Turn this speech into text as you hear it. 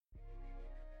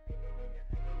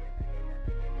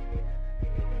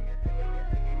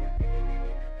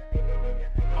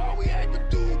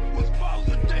do was follow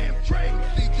the damn train,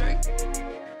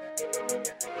 CJ.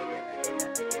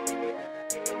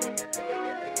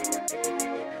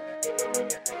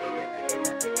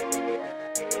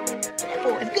 That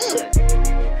boy is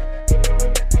good.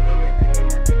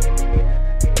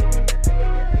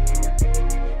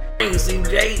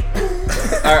 CJ.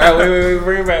 All right, wait,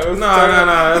 bring it back. No,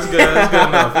 that's good. That's good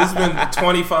enough. It's been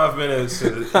 25 minutes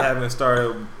since it haven't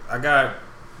started. I got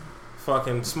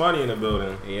fucking Smutty in the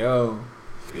building. Yo.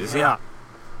 Yeah.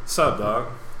 What's up, dog?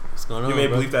 What's going on? You may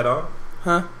bro? bleep that out?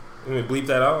 Huh? You may bleep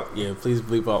that out? Yeah, please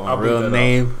bleep out my I'll bleep real that out.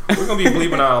 name. We're gonna be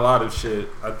bleeping out a lot of shit,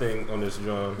 I think, on this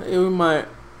joint. Yeah, we might.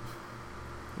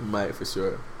 We might for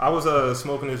sure. I was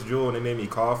smoking this jewel and they made me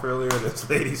cough earlier, and this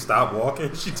lady stopped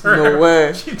walking. She turned. No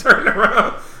way. She turned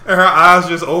around and her eyes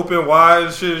just open wide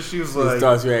and shit. She was She like,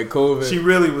 thought you had COVID. she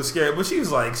really was scared, but she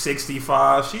was like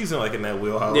 65. She's in that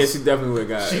wheelhouse. Yeah, she definitely would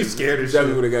have got. She's scared as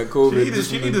definitely shit. would have got COVID.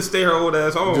 She need to stay her old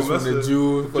ass home. Just That's from the the-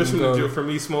 jewel. Just from fucking the go. for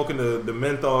me smoking the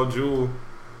menthol jewel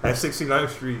at 69th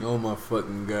Street. Oh my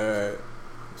fucking god.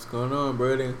 What's going on,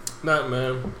 brother? Not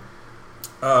man.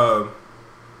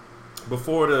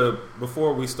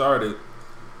 Before we started,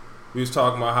 we was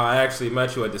talking about how I actually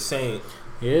met you at the Saint,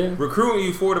 Yeah. recruiting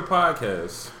you for the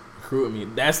podcast, Recruit me.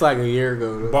 That's like a year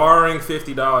ago, though. barring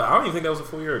 $50. I don't even think that was a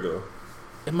full year ago.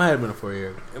 It might have been a 4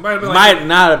 year. It might have It been might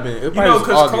not have been. It you probably know, was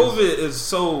because August. COVID is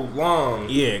so long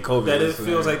Yeah, COVID. that it is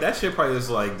feels like like that shit probably is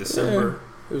like December.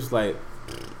 It was like,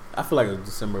 I feel like it was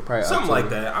December, probably Something October. like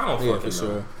that. I don't Yeah, fucking for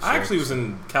know. sure. I actually was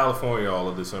in California all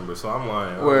of December, so I'm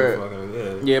lying. I Where- don't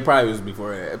fucking, Yeah, it probably was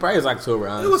before that. It probably was October,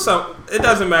 honestly. It was some. It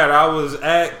doesn't matter. I was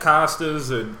at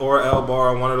Costa's or El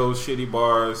Bar, one of those shitty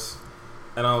bars,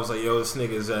 and I was like, "Yo, this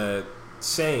nigga's at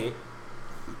Saint."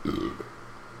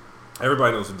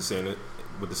 Everybody knows what the Saint is.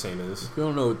 What the Saint is. If you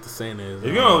don't know what the saying is. If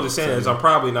you don't know what the Saint is, I'm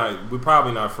probably not. We're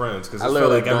probably not friends because I I feel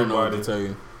literally like don't know what everybody, to tell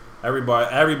you.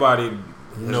 everybody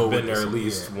has Know what been there the at Saint-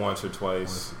 least yeah. once or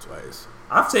twice. Once or twice.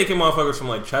 I've taken motherfuckers from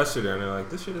like Chester there, and they're like,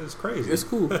 "This shit is crazy. It's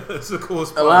cool. It's the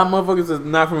coolest." A lot of motherfuckers is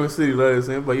not from the city, like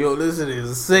this, but yo, this shit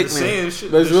is sick, The man. Saint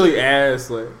shit- But it's this really shit- ass.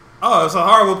 Like, Oh, it's a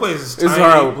horrible place. It's it's a tiny.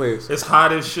 horrible place. It's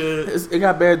hot as shit. It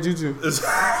got bad juju. It's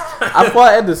I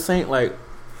fought at the Saint like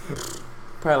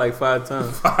probably like 5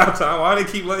 times. 5 times. Why they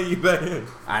keep letting you back in?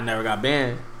 I never got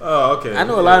banned. Oh, okay. I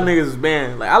know a lot of niggas is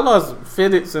banned. Like I lost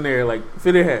fitteds in there, like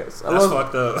fitted hats. That's I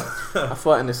fucked up.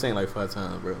 fought in the Saint like 5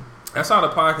 times, bro. That's out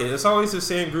of pocket. It's always the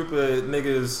same group of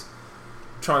niggas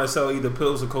trying to sell either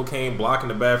pills or cocaine, blocking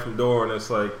the bathroom door, and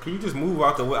it's like, can you just move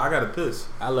out the way? I gotta piss.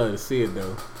 I love to see it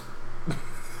though.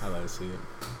 I love to see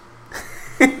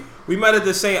it. We met at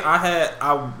the Saint.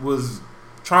 I was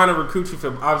trying to recruit you for.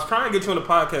 I was trying to get you on the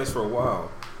podcast for a while.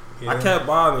 Yeah. I kept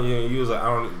bothering you, and you was like, I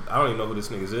don't even know who this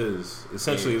niggas is.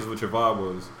 Essentially, Yeah. is what your vibe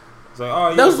was. It's like, oh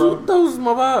yeah, That bro, was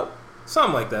my vibe.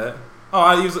 something like that. Oh,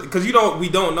 I usually because we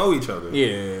don't know each other.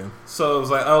 Yeah. So it was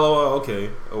like, LOL,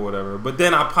 okay, or whatever. But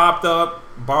then I popped up,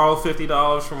 borrowed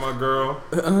 $50 from my girl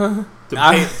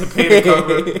to pay the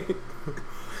cover.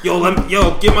 Yo,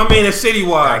 get my man a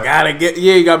Citywide. I gotta get.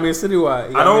 Yeah, you got me in Citywide.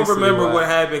 You got I don't me in remember Citywide. what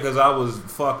happened because I was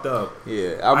fucked up.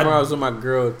 Yeah, I remember I was with my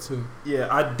girl too. Yeah,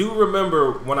 I do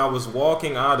remember when I was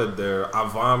walking out of there, I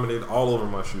vomited all over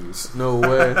my shoes. No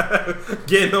way.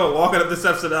 Walking up the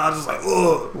steps of the, I was just like,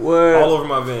 ugh, What? all over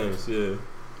my veins. Yeah,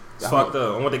 it's fucked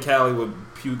up. I went to Cali with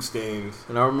puke stains.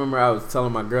 And I remember I was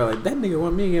telling my girl like, that nigga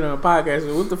want me to get on a podcast.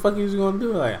 So what the fuck is you gonna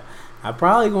do? Like, I'm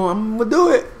gonna do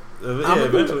it. Yeah,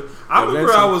 eventually. I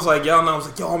remember I was like yelling. I was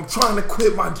like, "Yo, I'm trying to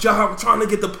quit my job. I'm trying to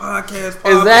get the podcast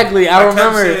popping." Exactly, I kept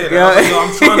remember. saying it. Yeah. I was like, "Yo,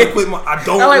 I'm trying to quit my. I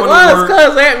don't I'm like, want why to is work."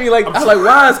 Cuz at me? Like, I was like,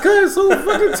 why is Cuz so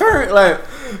fucking turn? Like,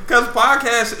 Because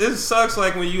podcast, it sucks.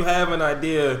 Like when you have an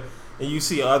idea and you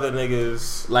see other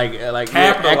niggas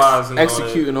capitalizing on it.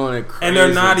 executing on it, crazy. and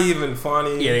they're not even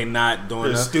funny. Yeah, they not doing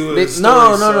Their that. stories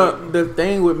No. The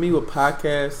thing with me with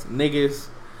podcasts, niggas,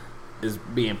 is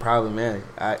being problematic.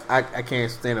 I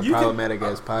can't stand a You can- problematic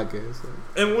ass podcast.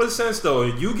 In what sense though? Are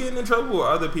you getting in trouble or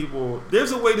other people?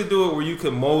 There's a way to do it where you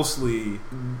can mostly.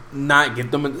 Not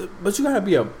get them, but you gotta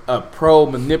be a pro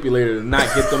manipulator to not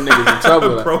get them niggas in trouble.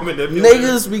 Like, Pro manipulator.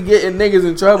 niggas be getting niggas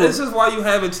in trouble. This is why you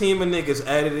have a team of niggas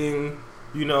editing.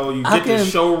 You know, you I get the can-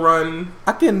 show run.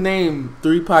 I can name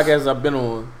 3 podcasts I've been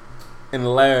on in the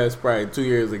last probably 2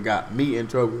 years that got me in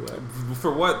trouble. Like,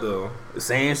 For what though?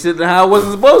 saying shit that I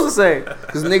wasn't supposed to say.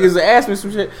 Because niggas asked me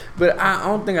some shit. But I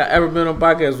don't think I ever been on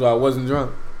podcasts where I wasn't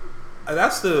drunk.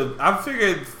 I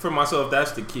figured for myself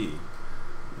that's the key.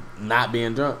 Not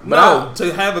being drunk. But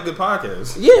To have a good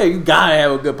podcast. yeah, you gotta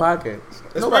have a good podcast.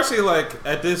 Especially like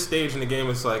at this stage in the game,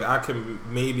 it's like I can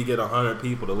maybe get 100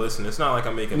 people to listen. It's not like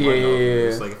I'm making money off of it.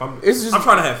 It's like if I'm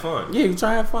trying to have fun. Yeah, you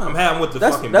trying to have fun. I'm having with the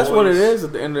fucking That's boys. what it is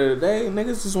at the end of the day.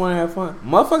 Niggas just want to have fun.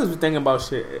 Motherfuckers be thinking about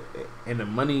shit in the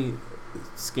money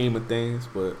scheme of things,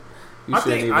 but I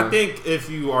think if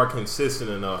you are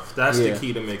consistent enough, that's the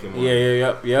key to making money.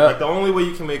 Yeah. Like the only way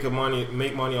you can make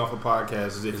money off a podcast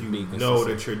is if you know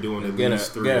that you're doing at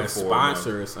least 3 or 4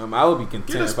 sponsor or something. I would be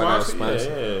content if I got a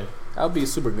sponsor. Yeah. I would be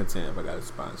super content if I got a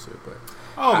sponsor. But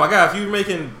my god, if you're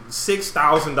making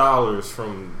 $6,000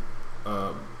 from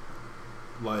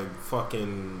like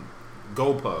fucking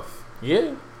GoPuff,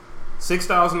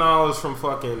 $6,000 from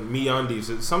fucking MeUndies,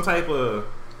 it's some type of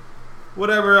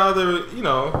whatever other,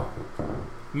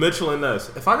 Mitchell and Ness.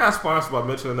 If I got sponsored by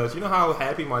Mitchell and Ness, you know how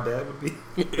happy my dad would be?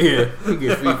 Yeah, you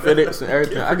get free fitteds and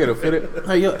everything. I get a fitted.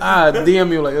 Hey, yo, I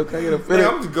DM you like, okay, I get a fitted.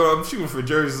 I'm shooting for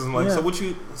jerseys and like, what's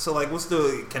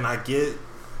the, can I get,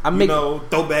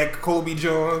 throwback Kobe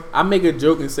John? I make a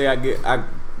joke and say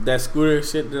that scooter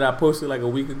shit that I posted like a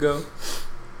week ago.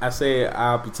 I say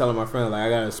I'll be telling my friend like I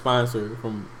got a sponsor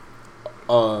from,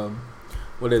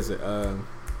 what is it?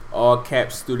 All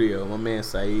Cap Studio. My man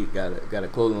Saeed got a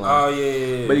clothing line. Oh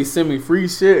yeah. But he sent me free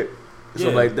shit. So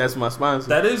like that's my sponsor.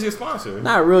 That is your sponsor.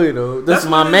 Not really though. That's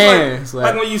my man.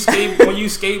 Like when you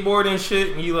skateboard and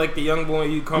shit, and you like the young boy,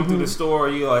 you come through the store,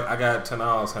 you like I got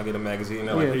 $10, I get a magazine. And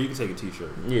they're like, hey, you can take a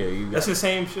t-shirt. Yeah, that's the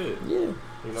same shit. Yeah.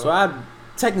 So I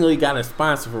technically got a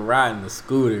sponsor for riding the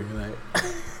scooter.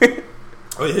 Like.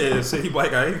 Oh yeah, City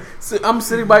Bike Ike. I'm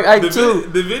City Bike Ike too.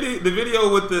 The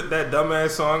video with that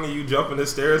dumbass song and you jumping the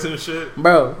stairs and shit,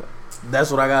 bro.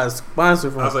 That's what I got a sponsor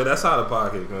from. I was like, that's out of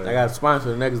pocket, man. I got a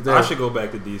sponsor the next day. I should go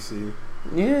back to DC.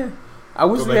 Yeah, I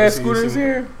wish we had scooters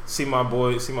here. See my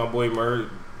boy Mert,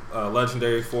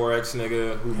 legendary 4X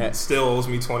nigga who still owes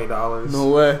me $20. No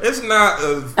way. It's not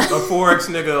a 4X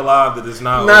nigga alive that is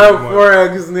not a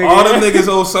 4X nigga. All them niggas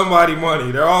owe somebody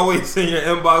money. They're always in your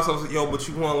inbox. I was like, yo, but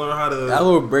you want to learn how to? I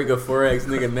will break a 4X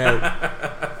nigga neck.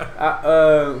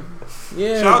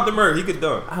 Yeah. Shout out to Mert. He could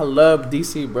dunk. I love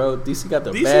DC, bro. DC got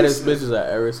the baddest bitches I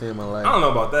ever seen in my life. I don't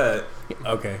know about that.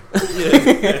 Okay.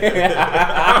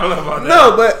 I don't know about that.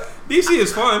 No, but DC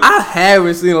is fun. I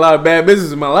haven't seen a lot of bad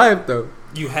bitches in my life, though.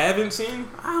 You haven't seen?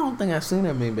 I don't think I've seen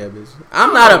that many bad bitches.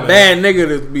 I'm not a bad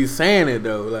nigga to be saying it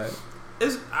though. Like,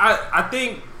 I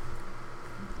think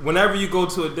whenever you go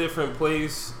to a different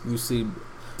place, you see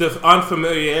the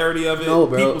unfamiliarity of it.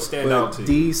 People stand out to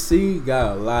you. DC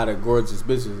got a lot of gorgeous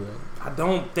bitches. Like. I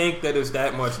don't think that it's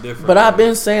that much different. But I've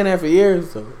been saying that for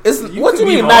years though. What you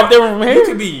mean not different from here? You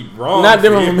could be wrong. Not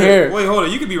different from here. Wait, hold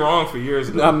on. You could be wrong for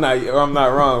years. Though. I'm not wrong,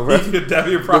 bro. You're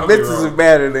probably the bitches wrong. is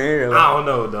better than here. Like. I don't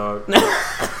know, dog.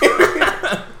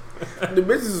 The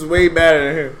bitches is way better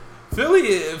than here. Philly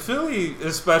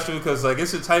is special because like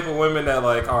it's the type of women that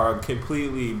like are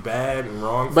completely bad and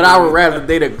wrong. But I would rather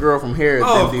date a girl from here.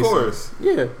 Oh, than of course.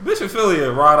 Yeah, bitch in Philly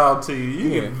will ride out to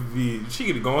you. She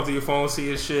could be going through your phone, see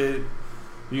your shit.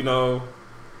 You know,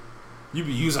 you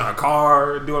be using her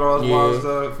car, doing all this wild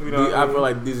stuff. You know, I feel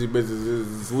like these bitches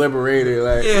is liberated.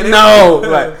 Like,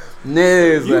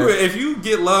 if you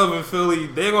get love in Philly,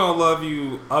 they're gonna love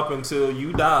you up until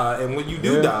you die. And when you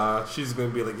do die, she's gonna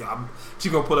be like,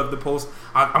 she's gonna put up the post.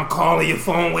 I'm calling your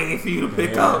phone, waiting for you to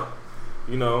pick up.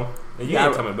 You know, and you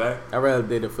ain't coming back. I'd rather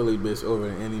date a Philly bitch over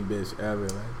than any bitch ever.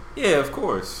 Like, yeah, of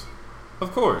course.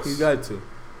 You got to.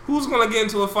 Who's gonna get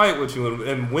into a fight with you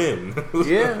and win?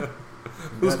 Yeah.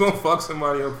 Who's gonna fuck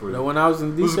somebody up for you? Now, when I was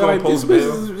in DC, like, this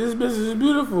bitch is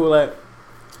beautiful. Like,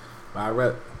 I'd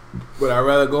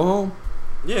rather go home.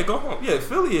 Yeah, go home. Yeah,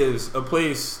 Philly is a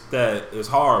place that is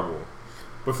horrible,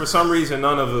 but for some reason,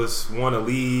 none of us want to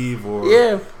leave. Or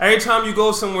every time you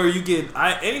go somewhere,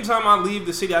 anytime I leave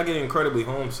the city, I get incredibly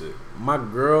homesick. My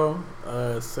girl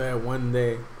said one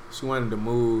day she wanted to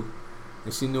move,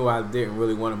 and she knew I didn't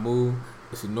really want to move.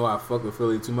 She know I fuck with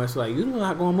Philly too much. She's like, you're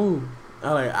not gonna move.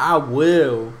 I'm like, I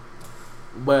will,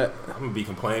 but I'm gonna be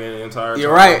complaining the entire time.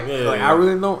 You're right. Yeah, like, I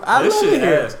really don't. This shit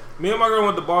ass. Me and my girl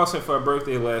went to Boston for her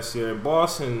birthday last year.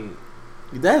 Boston,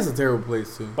 that's a terrible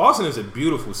place too. Boston is a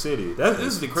beautiful city. This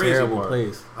is the crazy terrible part.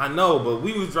 Place. I know, but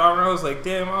we was driving around. I was like,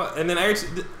 damn. And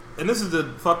this is the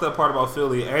fucked up part about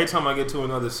Philly. Every time I get to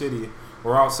another city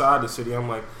or outside the city, I'm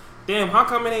like, damn, how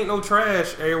come it ain't no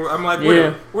trash everywhere? I'm like,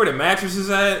 where the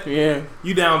mattresses at? Yeah.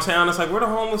 You downtown, it's like, where the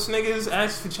homeless niggas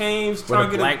ask for change? Where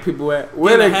the black people at?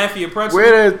 Where the half of your pretzel?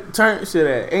 Where the turn shit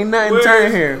at? Ain't nothing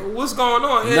turn here. What's going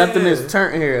on? Nothing is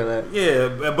turn here. Like. Yeah,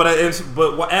 but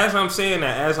as I'm saying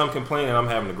that, as I'm complaining, I'm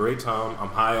having a great time. I'm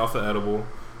high off of edible.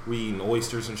 we eating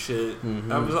oysters and shit.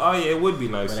 Mhm. I was like, oh yeah, it would be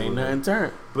nice. But to ain't live. nothing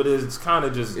turned. But it's kind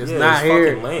of just It's yeah, not it's here.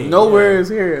 fucking lame. Nowhere yeah. is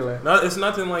here. Like, No, it's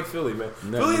nothing like Philly, man.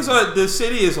 Nothing. Philly is the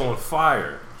city is on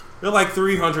fire. There are like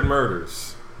 300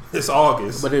 murders. It's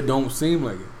August, but it don't seem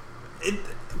like it.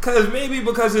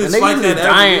 because it's And like niggas that is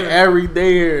dying every year. every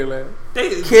day here. Like, They,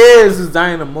 kids is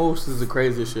dying the most. Is the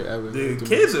craziest shit ever. the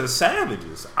kids are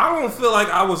savages. I don't feel like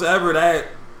I was ever that.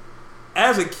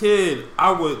 As a kid,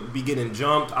 I would be getting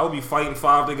jumped. I would be fighting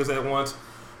 5 niggas at once.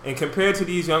 And compared to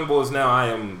these young boys now, I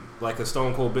am like a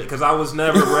stone cold bitch because I was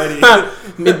never ready.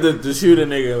 to shoot a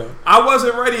nigga. Like. I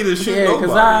wasn't ready to shoot Yeah, nobody.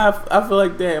 because I feel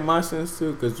like that in my sense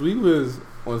too. Because we was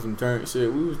on some turn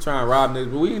shit. We was trying to rob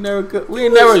niggas, but we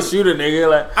ain't never shoot a nigga.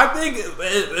 Like, I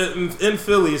think in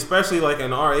Philly, especially like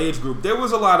in our age group, there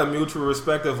was a lot of mutual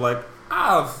respect of like,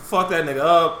 I'll fuck that nigga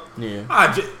up. yeah.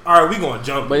 All right, we gonna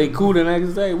jump. But he cool the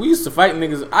next day. We used to fight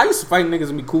niggas. I used to fight niggas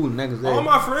and be cool the next day. All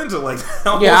my friends are like,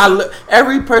 Yeah,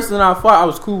 every person I fought, I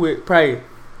was cool with. Probably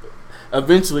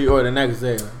eventually or the next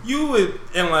day. Like, you would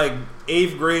in like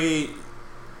 8th grade,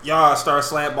 y'all start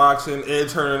slap boxing, it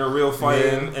turn into real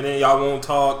fighting, Yeah. and then y'all won't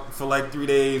talk for like 3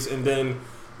 days, and then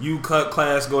you cut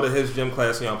class, go to his gym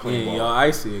class, and y'all playing yeah, ball. y'all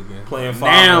icy again. Playing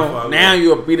 5-on-5, Now yeah.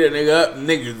 you'll beat a nigga up.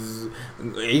 Niggas,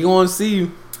 he gonna see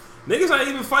you. Niggas not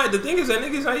even fighting. The thing is that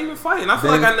niggas not even fighting. I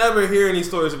feel Then- like I never hear any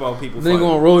stories about people They fighting.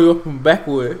 gonna roll you up and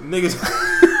backwood. Niggas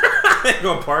ain't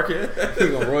gonna park it. They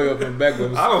gonna roll you up and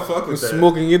backwood. I don't fuck with that.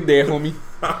 Smoking your day, homie.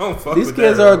 I don't fuck These with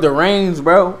kids that. are deranged,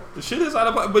 bro. The shit is out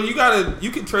of. But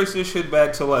you can trace this shit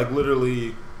back to like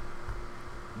literally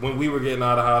when we were getting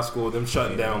out of high school, them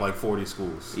shutting down like 40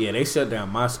 schools. Yeah, they shut down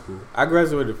my school. I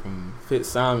graduated from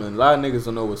Fitzsimon. A lot of niggas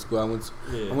don't know what school I went to.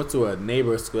 Yeah. I went to a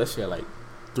neighborhood school. That shit had like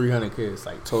 300 kids,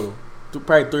 like total.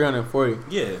 Probably 340.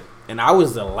 Yeah. And I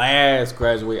was the last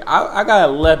graduate. I got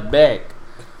left back.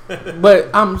 But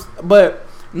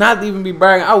not to even be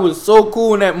bragging, I was so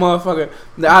cool in that motherfucker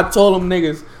that I told them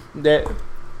niggas that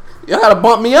y'all gotta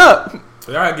bump me up.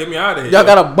 All right, get me out of here. Y'all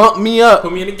gotta bump me up.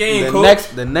 Put me in the game, the coach.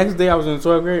 The next day I was in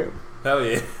 12th grade. Hell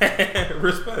yeah.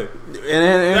 Respect.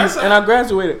 And I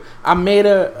graduated. I made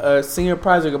a senior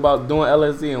project about doing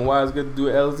LSD and why it's good to do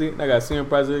LSD. And I got a senior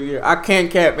project of the year. I can't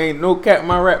cap. Ain't no cap in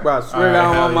my rap, bro. I swear to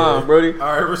God on my mom, Brody.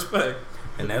 All right, respect.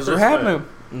 And that's what happened.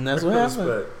 And that's what happened.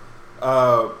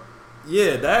 Respect.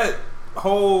 Yeah, that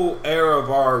whole era of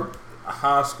our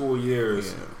high school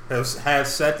years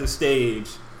has set the stage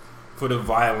for the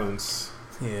violence.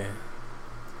 Yeah.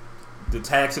 The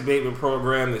tax abatement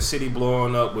program, the city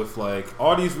blowing up with like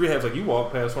all these rehabs. Like you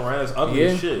walk past one, right? That's ugly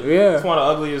as shit. Yeah. It's one of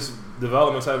the ugliest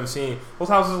developments I've ever seen. Those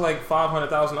houses are like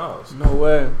 $500,000. No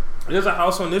way. There's a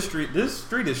house on this street. This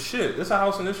street is shit. There's a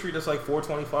house on this street that's like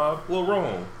 $425. Little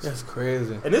Rome. That's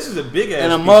crazy. And this is a big ass.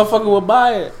 And a piece. motherfucker will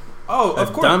buy it. Oh, A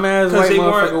of course. dumbass white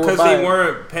motherfucker will Because buy they it.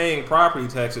 weren't paying property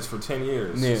taxes for 10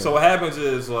 years. Yeah. So what happens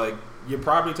is like your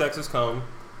property taxes come,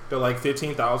 they're like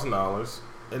 $15,000,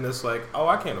 and it's like, oh,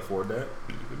 I can't afford that.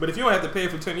 But if you don't have to pay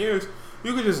for 10 years,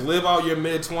 you could just live out your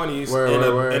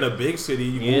mid-20s in a big city.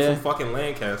 You move from fucking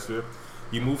Lancaster.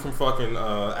 You move from fucking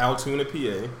Altoona,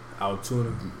 PA.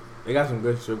 Altoona. They got some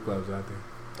good strip clubs out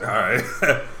there. All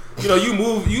right. You know,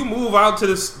 you move out to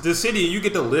the city and you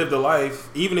get to live the life,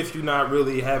 even if you're not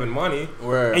really having money,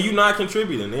 Word. and you're not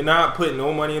contributing. They're not putting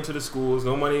no money into the schools,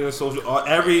 no money into social.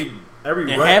 Every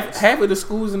And rent. half of the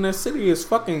schools in the city is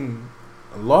fucking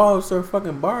laws or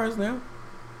fucking bars now.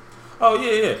 Oh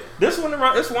yeah. This one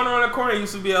around the corner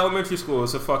used to be elementary school.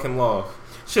 It's a fucking law.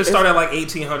 Shit started at like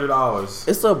 $1,800.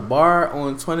 It's a bar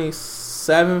on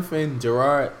 27th and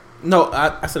Girard. No,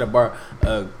 I said a bar.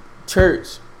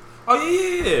 Church. Oh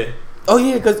yeah. Oh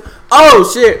yeah, cause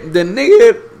shit, the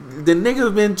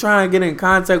nigga's been trying to get in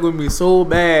contact with me so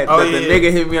bad that the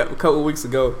nigga hit me up a couple weeks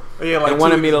ago Like and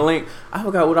wanted me to link. I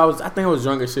forgot what I was. I think I was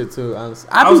drunk as shit too. Honestly,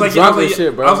 I was was like, drunk as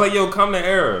shit, bro. I was like, yo, come to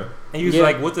Era. And he was Yeah.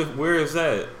 like, where is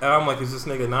that? And I'm like, is this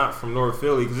nigga not from North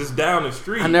Philly? Because it's down the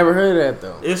street. I never heard of that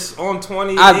though. It's on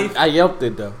 28th. I yelped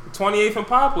it though. 28th and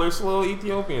Poplar. It's a little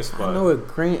Ethiopian spot. I know where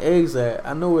Green Eggs at.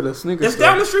 I know where the sneakers. It's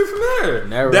down the street from there.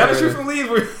 Never down the heard street it. from Leeds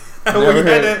where Never you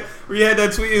heard had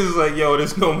that tweet. It was like, yo,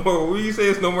 there's no more. What do you say?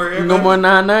 It's no more Air No Max? more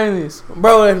 990s,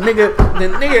 bro. The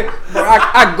nigga, bro,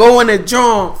 I go in the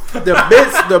joint. The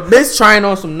bitch trying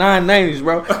on some 990s,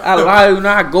 bro. I lie, you know,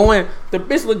 I go in. The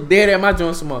bitch look dead at my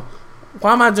joint some more.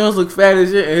 Why my joints look fat as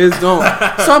shit and his joint?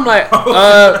 So I'm like,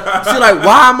 she like,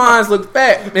 why mine look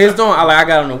fat and his joint? I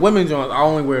got on the women joints. I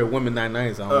only wear women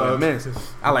 990s. I don't wear men's.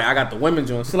 I got the women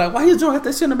joints. She like, why your joint got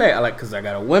that shit in the back? Cause I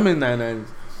got a women 990s.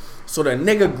 So the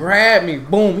nigga grabbed me,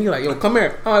 boom. He like, yo, come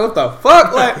here. I'm like, what the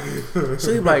fuck? Like,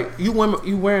 so he like, you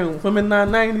wearing women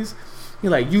 990s? He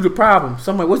like, you the problem.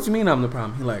 So I'm like, what you mean I'm the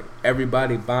problem? He like,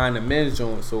 everybody buying the men's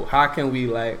joint. So how can we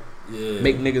like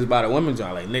make niggas buy the women's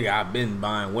joint? Like, nigga, I've been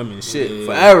buying women's shit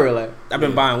forever. Like, I've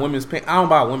been buying women's pants. I don't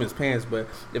buy women's pants, but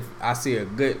if I see a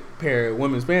good pair of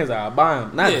women's pants, I'll buy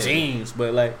them. Not jeans,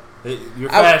 but like. You're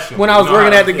fashion. When I was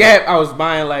working at the Gap, I was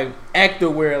buying like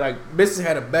active wear. Like, bitches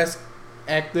had the best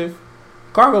active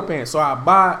cargo pants. So I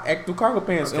buy active cargo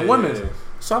pants and women's. Yeah.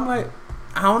 So I'm like,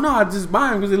 I don't know. I just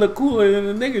buy them because they look cooler than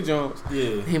the nigga joints.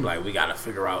 Yeah. He be like, we gotta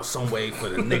figure out some way for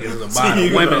the niggas to buy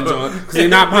the women's joint because they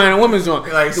not buying the women's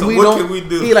joint. Like, so what can we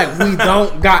do? He like, we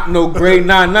don't got no grade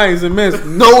 990s and men's.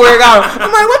 Nowhere got them.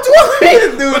 I'm like, what you want me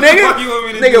to do, nigga? What the fuck you want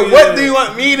me to nigga, do? what do you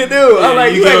want me to do? I'm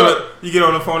like, you get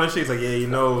on the phone and she's like, yeah, he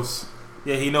knows.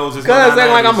 Yeah, he knows. Cause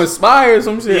acting like I'm inspired or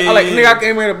some shit. Yeah, I like, nigga, I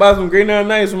came here to buy some grade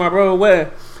 990s for my bro.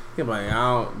 What? He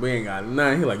like, we ain't got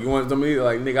nothing. He like, you want something?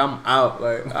 Like, nigga, I'm out.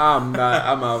 Like, I'm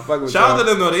out. Fuck with Shout out y'all. to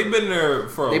them though. They've been there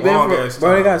for a long ass time.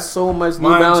 Bro, they got so much New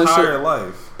my Balance entire shit.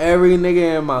 life. Every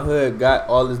nigga in my hood got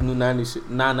all this new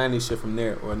 990 shit from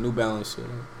there or New Balance shit.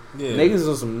 Yeah. Niggas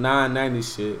on some 990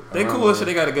 shit. They cool as shit.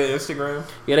 They got a good Instagram.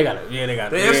 Yeah, they got it. Yeah, they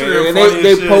got it. They Instagram funny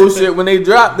they as shit. post shit when they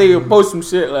drop. They post some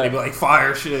shit They like be like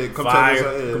fire shit.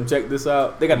 Come check this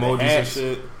out. They got emojis the and hats.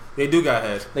 shit. They do got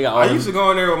hats. They got all I used to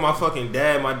go in there with my fucking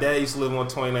dad. My dad used to live on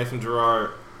 29th and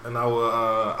Girard, and I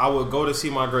would go to see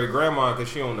my great grandma because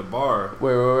she owned the bar.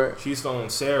 Wait. She used to own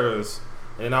Sarah's.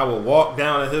 And I would walk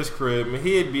down to his crib, and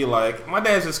he'd be like, my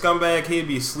dad's a scumbag. He'd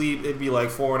be asleep. It'd be like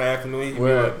 4 in the afternoon. He'd be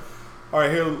like, all right,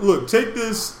 here, look, take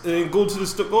this and go to the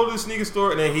sneaker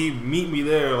store. And then he'd meet me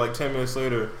there like 10 minutes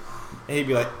later. And he'd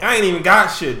be like, I ain't even got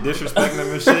shit, disrespecting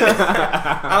him and shit.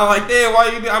 I'm like, damn,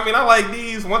 why you do? I mean, I like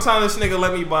these. One time this nigga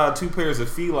let me buy 2 pairs of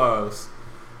Filas.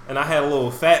 And I had a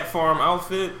little Fat Farm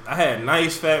outfit. I had a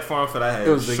nice Fat Farm fit. I had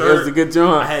it was a good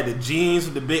joint. I had the jeans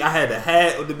with the big. I had the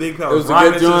hat with the big. It was a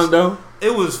good joint though.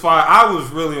 It was fire. I was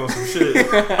really on some shit.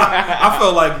 I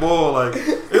felt like bull. Like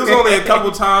it was only a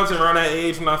couple times around that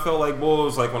age when I felt like bull. It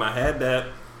was like when I had that.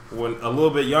 When a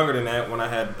little bit younger than that. When I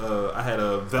had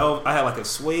like a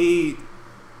suede.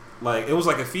 Like it was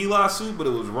like a Fila suit, but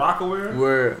it was Rockaware.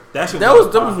 Word. That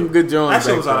was some good joints. That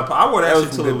shit was out of pocket. I wore that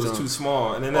shit till it was joints. too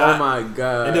small. And then my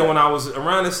god. And then when I was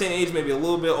around the same age, maybe a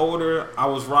little bit older, I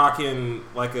was rocking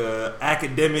like a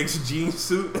academics jean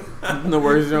suit. The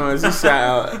worst joints. You shot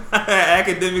out.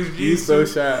 Academics jean You suit.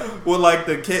 so shot. With like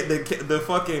the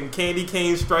fucking candy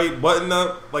cane stripe button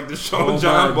up, like the Sean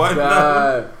John button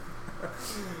god. up.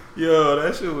 Yo,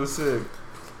 that shit was sick.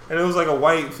 And it was like a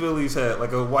white Phillies hat,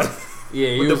 like a white.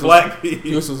 Yeah, with the black piece.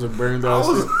 You was some burned out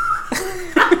shit.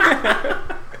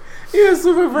 You was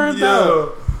super burned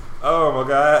out. Oh my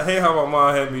god! I hate how my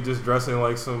mom had me just dressing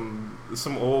like some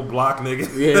old block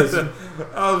nigga. Yes.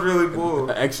 I was really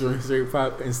cool. Extra in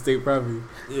state property.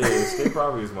 Yeah, state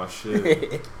property is my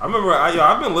shit. I remember.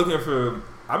 I've been looking for.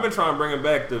 I've been trying to bring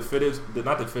back the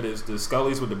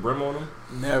Scullies with the brim on them.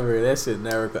 Never. That shit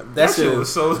never. That shit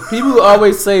was so. People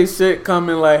always say shit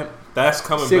coming like. That's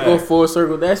coming shit back. Go full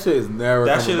circle. That shit is never.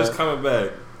 That shit is coming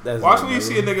back. That's watch when you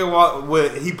see a nigga walk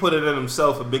with he put it in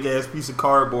himself a big ass piece of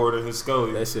cardboard in his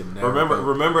Scully. That shit never.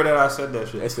 Remember that I said that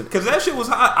shit because that shit was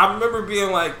hot. I remember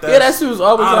being like that. Yeah, that shit was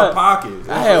always out of pocket.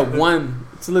 I had one.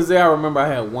 To this day, I remember I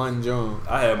had one joint.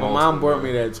 I had my mom bought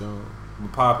me that joint. My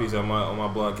poppies on my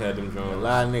block had them joints. A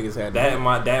lot of niggas had that.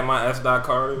 My S dot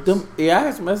cards. Yeah, I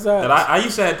had some S dots. And I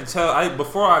used to have to tell.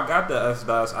 Before I got the S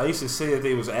dots, I used to say that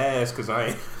they was ass because I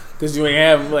ain't. Cause you ain't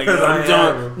have like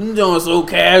them joints so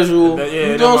casual.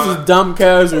 Them joints is dumb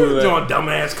casual. Them joint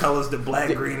dumbass colors, the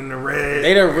black, green, and the red.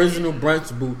 They the original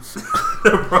brunch boots. The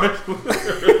brunch boots.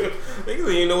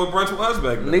 Niggas ain't know what brunch was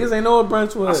back then. Niggas ain't know what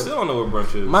brunch was. I still don't know what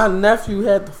brunch is. My nephew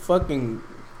had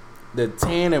the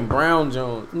tan and brown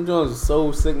joints. Them joints are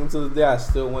so sick until the day. I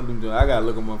still want them joints. I gotta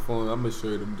look at my phone. I'm gonna show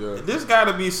you them joints. This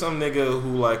gotta be some nigga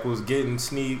who like was getting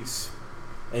sneaks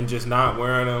and just not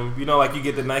wearing them. You know, like you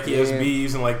get the Nike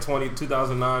SBs in like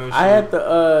 2009 and shit. I had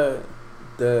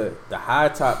the high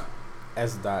top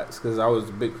S dots because I was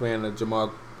a big fan of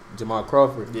Jamal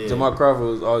Crawford. Yeah. Jamal Crawford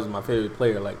was always my favorite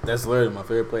player. Like that's literally my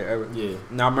favorite player ever. Yeah.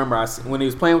 Now I remember when he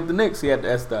was playing with the Knicks, he had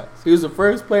the S dots. He was the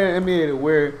first player in the NBA to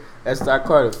wear S dot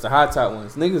cards, the high top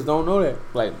ones. Niggas don't know that.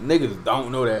 Like niggas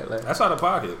don't know that. Like that's out of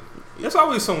pocket. There's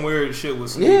always some weird shit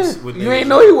with sneaks. Yeah, with you ain't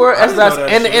know he wore S dots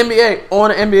in the NBA on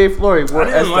the NBA floor. He wore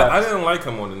S dots. I didn't like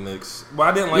him on the Knicks. Well,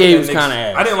 I didn't like. Yeah, that he was kind of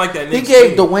ass. I didn't like that. Knicks he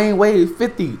gave team. Dwayne Wade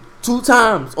 50 2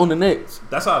 times on the Knicks.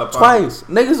 That's out of pocket. Twice.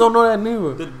 Niggas don't know that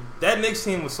neither. That Knicks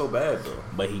team was so bad though.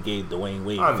 But he gave Dwayne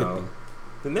Wade 50. I know.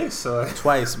 The Knicks suck.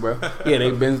 Twice, bro. Yeah,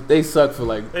 they suck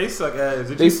for They suck ass.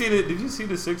 Did you see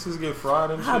the Sixers get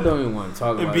fried and shit? I don't even want to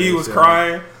talk about it. And B was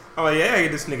crying. I'm like, yeah,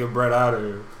 get this nigga Brett out of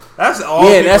here. That's all.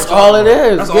 Yeah, that's all it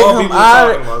is. That's Get all him people out.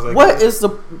 talking about.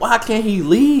 Like, Why can't he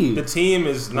leave? The team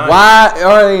is not. Why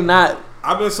are they not?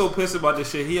 I've been so pissed about this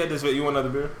shit. He had this. You want another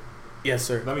beer? Yes,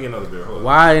 sir. Let me get another beer. Hold on.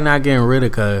 Why are they not getting rid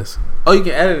of Cuz? Oh, you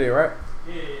can edit it, right?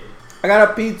 Yeah. I got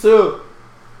a P2.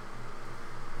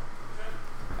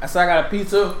 I said I got a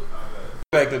P2.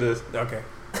 Back to this. Okay.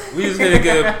 We just gonna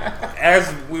give.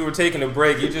 As we were taking a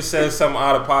break, you just said something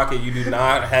out of pocket. You do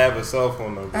not have a cell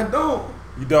phone number. I don't.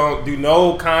 You don't do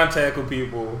no contact with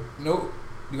people. Nope.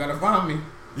 You gotta find me.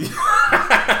 You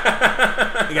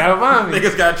gotta find me.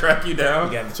 Niggas gotta track you down.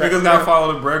 You gotta track Niggas me gotta down.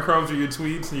 follow the breadcrumbs of your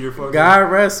tweets and your fucking. God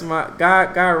rest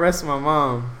my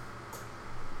mom.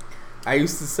 I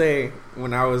used to say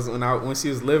when she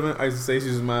was living, I used to say she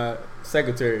was my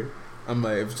secretary. I'm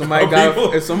like, if somebody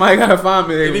gotta find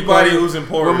me, Anybody who's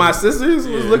important. When my sisters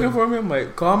was Yeah. looking for me, I'm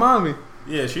like, call mommy.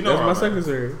 Yeah, she knows. That's my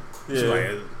secretary. Yeah. She's like,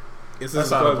 it's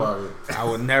That's a out of cousin. pocket. I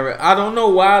would never. I don't know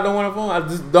why I don't want a phone. I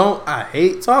just don't. I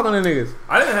hate talking to niggas.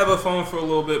 I didn't have a phone for a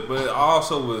little bit, but I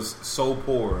also was so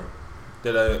poor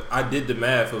that I did the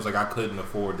math. It was like I couldn't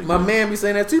afford to. My man be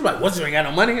saying that too. He be like, what, you ain't got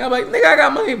no money? I'm like, nigga, I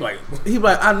got money. He be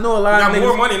like, I know a You lot got of niggas.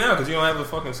 more money now because you don't have a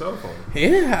fucking cell phone.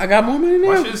 Yeah, I got more money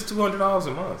My now. shit's $200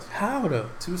 a month. How though?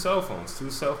 2 cell phones,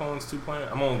 2 plans.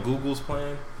 I'm on Google's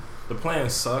plan. The plan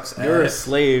sucks. You're a ass.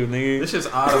 slave, nigga. This shit's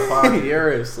out of pocket. You're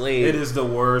a slave. It is the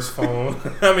worst phone.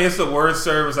 I mean, it's the worst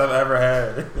service I've ever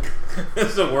had.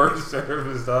 It's the worst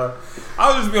service, dog.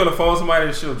 I'll just be on the phone with somebody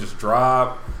and she'll just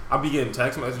drop. I'll be getting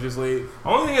text messages late.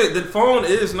 Only thing, the phone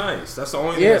is nice. That's the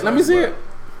only thing. Yeah, that's let me nice see about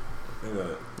it.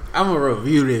 Yeah. I'm gonna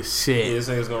review this Yeah, shit. this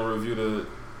nigga's gonna review the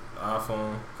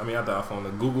iPhone. I mean, not the iPhone, the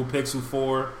Google Pixel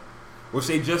 4, which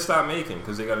they just stopped making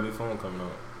because they got a new phone coming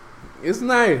out. It's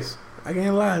nice. I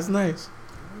can't lie, it's nice.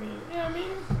 I mean,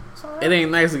 it's alright. It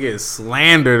ain't nice to get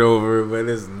slandered over, but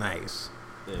it's nice.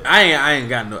 Yeah. I ain't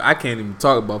got no. I can't even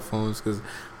talk about phones because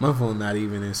my phone not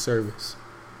even in service.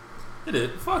 It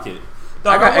is. Fuck it.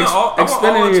 I Dog, got want all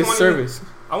Xfinity in 20 service.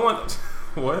 I want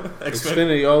what?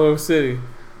 Xfinity all over the city.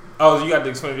 Oh, you got the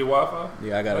Xfinity Wi-Fi?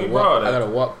 Yeah, I Where gotta you walk. borrow that? I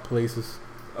gotta walk places.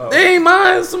 Oh. They ain't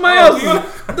mine. It's somebody Oh, else's.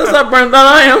 you- That's not burnt down.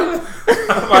 I am.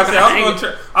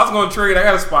 I was gonna trade. I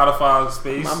got a Spotify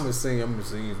space. I'm gonna sing. I'm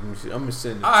gonna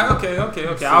send it. All right, okay.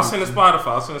 I'll send a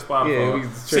Spotify. Yeah, we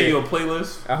can Send trade. you a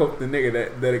playlist. I hope the nigga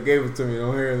that it gave it to me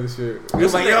don't hear this shit. It's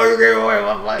It's like, a yo, nigga- you gave away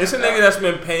my life. It's a nigga that's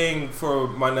been paying for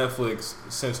my Netflix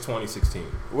since 2016.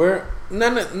 Where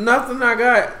nothing I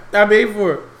got. I paid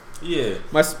for it. Yeah.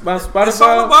 My It's all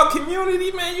Spotify. about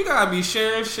community, man. You gotta be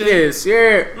sharing shit. Yeah,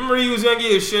 share. Remember you was young,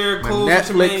 you shared My clothes with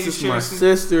your man, Netflix you is shared my some-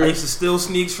 sister. I used to steal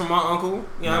sneaks from my uncle.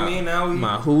 You know what I mean? Now we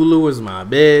My Hulu is my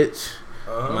bitch.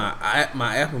 uh-huh.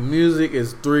 My Apple Music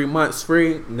is 3 months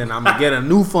free. And then I'm gonna get a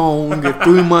new phone, get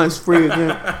 3 months free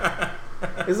again.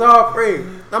 It's all free.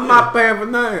 I'm not paying for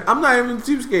nothing. I'm not even a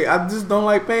cheapskate. I just don't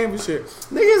like paying for shit.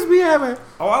 Niggas be having.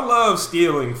 Oh, I love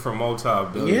stealing from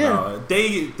multi-billion Yeah. dollars.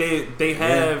 They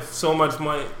have so much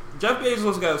money. Jeff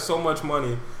Bezos got so much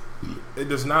money. It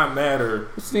does not matter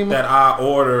What you need that my, I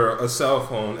order a cell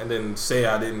phone and then say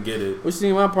I didn't get it. what you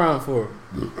need my Prime for?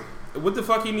 What the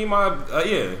fuck you need my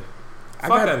yeah? I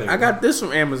Fuck that nigga. got this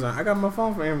from Amazon. I got my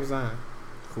phone from Amazon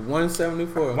for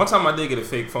 $174. One time I did get a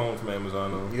fake phone from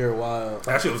Amazon though. You're wild.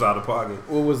 That shit was out of pocket.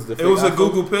 What was the? It was a fake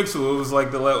iPhone? Google Pixel. It was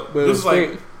like the level. But it was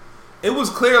like fake. it was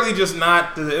clearly just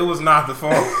not the. It was not the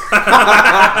phone.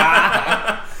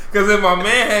 Because if my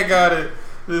man had got it,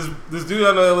 this dude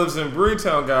I know that lives in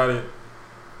Breetown got it,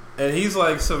 and he's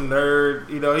like some nerd.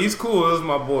 You know, he's cool. This is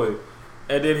my boy.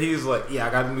 And then he's like, "Yeah, I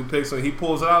got a new Pixel." He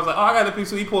pulls it out. I was like, "Oh, I got a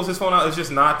Pixel." He pulls his phone out. It's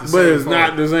just not the same. But it's phone.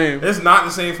 not the same. It's not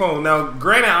the same phone. Now,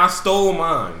 granted, I stole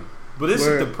mine, but this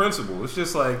Word. is the principle. It's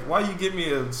just like, why you give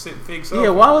me a fake cell Yeah,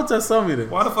 phone? why would you tell me that?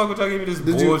 Why the fuck would y'all give me this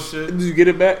Did bullshit? Did you get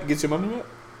it back? Get your money back?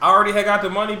 I already had got the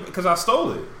money because I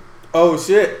stole it. Oh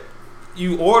shit!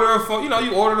 You order a phone. You know,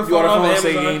 you order the You phone order off phone, say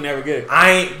Amazon. you ain't never get it.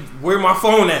 I ain't. Where my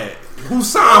phone at? Who I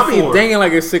signed be for it? thinking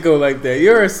like a sicko like that.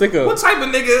 You're a sicko. What type of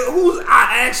nigga? Who's?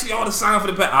 I actually ought to sign for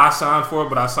the pet. I signed for it,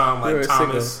 but I signed You're like a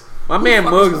Thomas. sicko. My man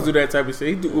fuck is Muggs that? do that type of shit.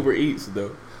 He do Uber Eats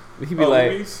though. He be Oh,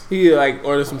 like, Uber Eats? he like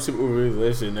order some shit Uber Eats.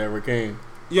 That shit never came.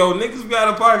 Yo, niggas be out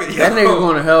of pocket. Yo. That nigga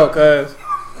going to hell, cuz.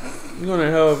 You going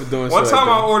to hell for doing One shit time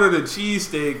like I that. ordered a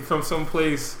cheesesteak from some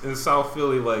place in South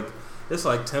Philly, like it's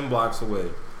like 10 blocks away.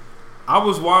 I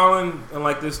was wilding in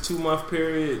like this 2-month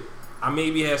period. I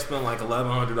maybe had spent like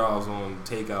 $1,100 on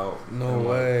takeout. No and, like,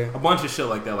 way. a bunch of shit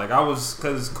like that. Like I was,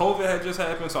 cause COVID had just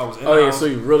happened, so I was in Oh the yeah, house. so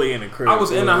you really in the crib. I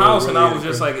was in the Really, house and really I in was the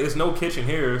just crib. like, it's no kitchen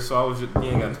here, so I was just, you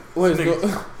ain't got What is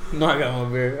nigga- No, I got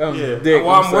one beer. Yeah. Dick,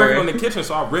 Well, I'm sorry. working on the kitchen,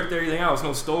 so I ripped everything out. There's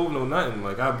no stove, no nothing.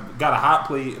 Like I got a hot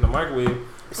plate and a microwave.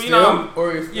 But you know,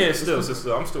 still.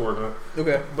 I'm still working on it.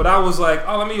 Okay. But I was like,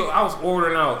 I was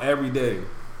ordering out every day.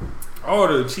 I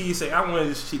ordered a cheesesteak. I wanted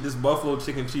this buffalo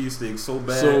chicken cheesesteak so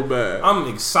bad. So bad.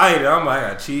 I'm excited. I'm like, I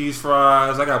got cheese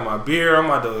fries. I got my beer. I'm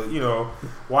about to,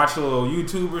 watch a little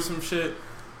YouTube or some shit.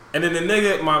 And then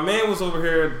my man was over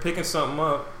here picking something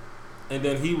up, and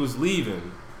then he was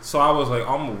leaving. So I was like,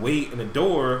 I'm gonna wait in the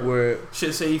door. Where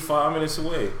Shit say he 5 minutes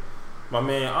away. My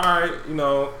man, all right,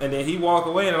 and then he walk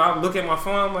away, and I look at my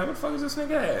phone. I'm like, what the fuck is this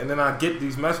nigga at? And then I get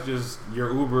these messages.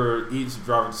 Your Uber Eats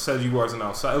driver said you wasn't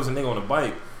outside. It was a nigga on a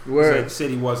bike. Where? He said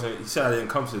he wasn't. He said I didn't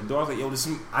come to the door. I was like,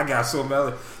 yo, I got so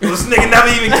mad. Yo, this nigga never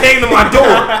even came to my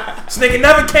door. This nigga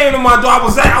never came to my door. I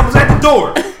was at the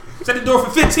door. I was at the door for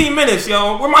 15 minutes,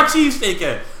 yo. Where my cheesesteak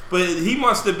at? But he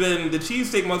must have been. The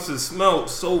cheesesteak must have smelled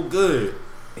so good.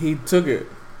 he took it.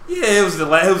 Yeah, it was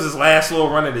his last little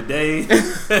run of the day.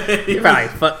 He probably like,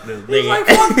 fuck this He was nigga. like,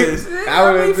 fuck this.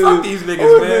 Fuck these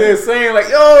niggas, man. Saying like,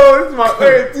 yo, this is my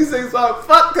favorite cheesesteak sauce.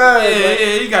 Fuck us.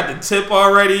 Yeah, he got the tip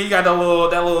already. He got that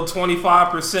little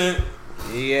 25%.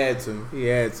 He had to. He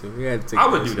had to take I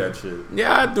would do that shit.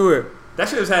 Yeah, I'd do it. That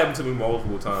shit has happened to me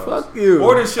multiple times. Fuck you.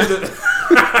 Or this shit.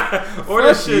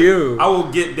 Fuck you.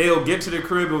 They'll get to the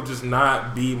crib. It'll just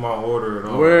not be my order at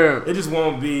all. Where? It just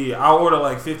won't be. I'll order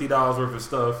like $50 worth of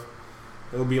stuff.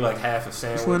 It'll be like half a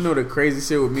sandwich. Just want to know the crazy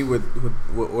shit with me with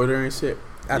ordering shit.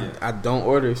 I don't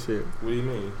order shit. What do you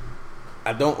mean?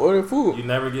 I don't order food. You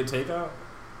never get takeout?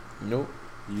 Nope.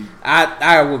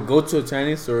 I would go to a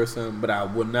Chinese store or something, but I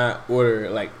would not order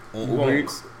like on Uber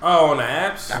Eats. Oh, on the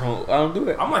apps? I don't do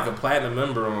it. I'm like a platinum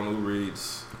member on Uber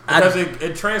Eats because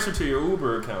it transferred to your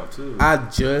Uber account too. I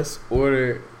just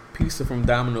ordered pizza from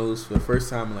Domino's for the first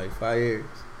time in like 5 years,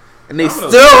 and they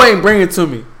Domino's still ain't bring it to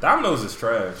me. Domino's is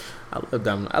trash. I love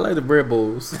Domino's. I like the bread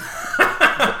bowls.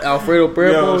 Alfredo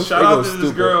bread bowls. Shout they out go to this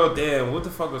stupid. girl. Damn, what the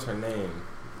fuck was her name?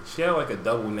 She had like a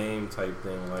double name type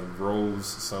thing, like Rose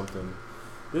something.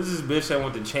 This is this bitch that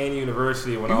went to Cheney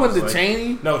University when You I went was to like,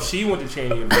 Cheney? No, she went to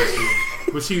Cheney University,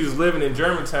 but she was living in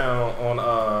Germantown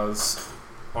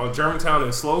on Germantown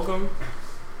and Slocum,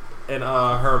 and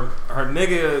her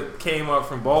nigga came up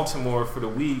from Baltimore for the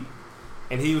week,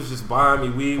 and he was just buying me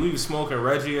weed. We was smoking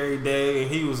Reggie every day,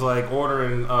 and he was like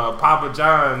ordering Papa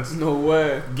John's, No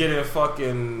way. getting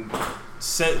fucking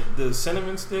the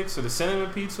cinnamon sticks or the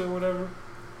cinnamon pizza or whatever.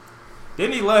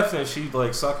 Then he left and she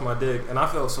like sucked my dick, and I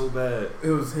felt so bad. It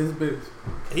was his bitch.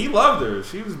 He loved her.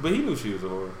 But he knew she was a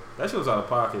whore. That shit was out of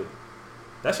pocket.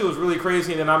 That shit was really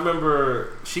crazy. And then I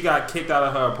remember she got kicked out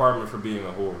of her apartment for being a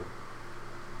whore.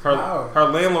 Her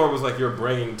landlord was like, "You're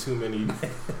bringing too many."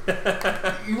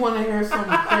 You want to hear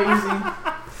something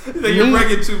crazy? He's like, "You're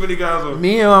bringing too many guys over."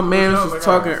 Me and my man was like,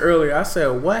 talking earlier. I said,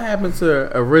 "What happened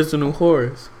to original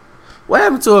whores? What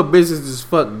happened to a bitch that just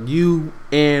fuck you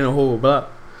and a whole block?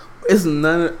 It's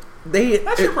none.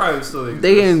 That shit probably still exists.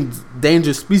 They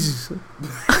endangered species.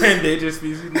 Endangered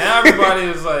species. Now everybody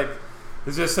is like,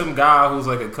 it's just some guy who's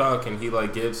like a cuck and he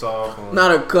like gets off. On,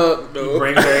 Not a cuck he though.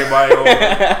 brings everybody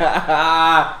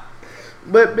over.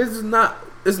 But this is not.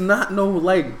 It's not no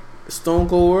like stone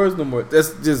cold words no more.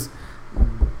 That's just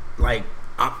like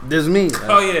this me. Like,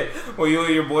 Oh yeah, well you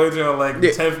and your boys are in like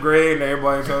 10th grade and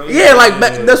everybody's telling yeah, like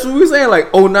that's what we saying.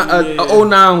 Like 09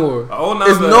 whore.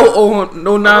 It's no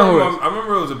 09 whore. I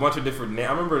remember it was a bunch of different names.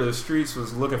 I remember the streets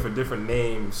was looking for different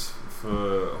names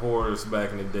for whores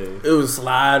back in the day. It was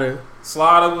Slider.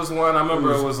 Slaughter was one. I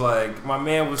remember it was like my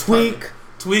man was Tweak.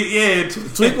 Tweak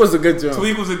Was a good joint.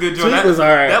 Tweak was a good joint. Tweak was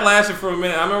alright. That lasted for a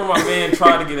minute. I remember my man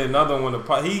tried to get another one.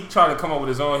 He tried to come up with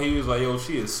his own. He was like, "Yo,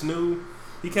 she is Snoo."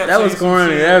 He kept That saying was some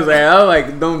corny. shit. I was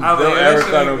like, don't ever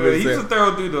call no He's a bitch.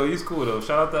 thorough dude though. He's cool though.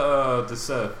 Shout out to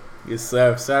Seth. Yes,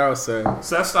 Seth. Shout out, Seth.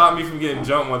 Seth stopped me from getting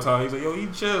jumped one time. He's like, "Yo, you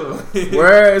chill."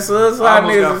 Where? So that's why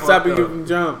almost got niggas stop you fucked up. from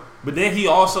jump. But then he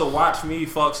also watched me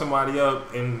fuck somebody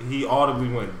up, and he audibly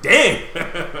went, "Damn."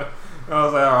 I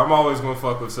was like, "Oh, I'm always gonna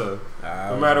fuck with Seth,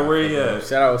 no matter where he at."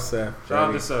 Shout out Seth. Shout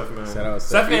out to Seth, man. Shout out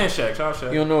Seth Seth. and Shaq. Shout out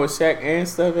Shaq. You don't know where Shaq and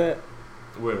stuff at?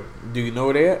 Where? Do you know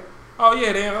where they at? Oh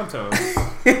yeah, damn, I'm telling you.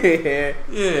 Yeah.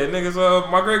 Yeah,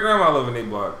 niggas. My great grandma live in their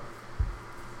block.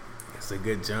 That's a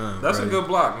good job. That's a good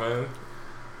block, man.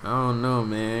 I don't know,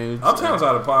 man. Uptown's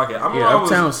out of pocket. I remember Yeah, I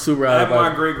was Uptown's super out at of my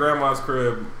pocket. great grandma's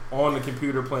crib on the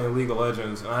computer playing League of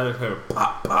Legends, and I just heard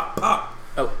pop, pop, pop.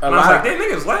 A And I was like, "That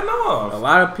niggas letting off." a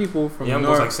lot of people from Yeah, I'm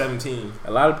North, like 17.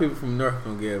 a lot of people from North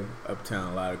don't give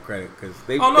Uptown a lot of credit because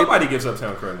they. Oh, nobody gives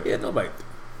Uptown credit. Yeah, nobody.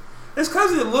 It's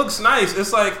because it looks nice.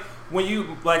 It's like when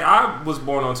you, like, I was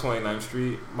born on 29th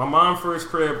Street. My mom first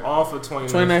crib off of 29th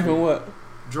 29th Street. and what?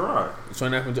 Gerard.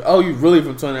 29th and Gerard. Oh, you really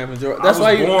from 29th and Gerard? That's I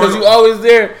why was you, born- because you always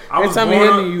there. I Every was time you born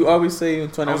hit on- me, you always say you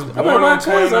 29th. I was and born Gerard. on My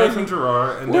cousin 29th always- and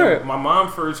Gerard, and Where? then my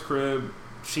mom first crib.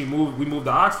 We moved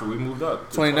to Oxford. We moved up.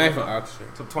 to 29th and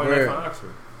Oxford. To 29th Where? and Oxford.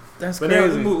 That's But crazy.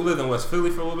 then we lived in West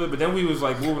Philly for a little bit. But then we was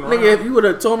like moving around. Nigga, if you would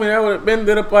have told me that, I would have been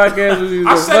to the podcast with you.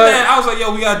 I said that. I was like,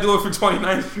 yo, we gotta do it for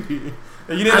 29th Street.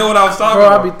 And you didn't know what I was talking Bro,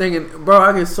 about. I be thinking, bro,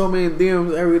 I get so many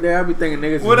DMs every day. I be thinking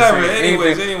niggas. is Whatever. saying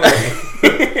Anyways.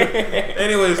 anything.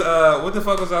 Anyways, what the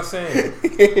fuck was I saying?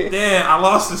 Damn, I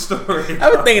lost the story.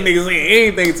 I be thinking niggas saying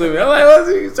anything to me. I'm like, what's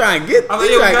he trying to get? I was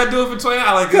like, yo, we gotta do it for 20.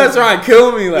 I like Cuz trying to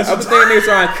kill me. Like, I be thinking niggas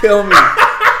trying to kill me.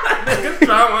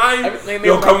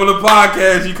 Yo, come on the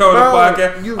podcast. You come on the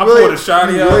podcast. You I really, pulled a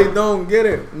shotty you out. really don't get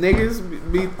it.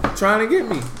 Niggas be trying to get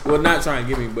me. Well, not trying to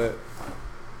get me, but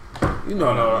you know.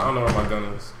 I don't know where my gun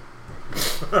is.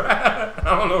 I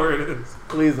don't know where it is.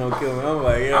 Please don't kill me. I'm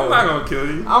like, yo. I'm not gonna kill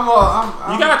you.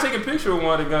 I'm You gotta take a picture of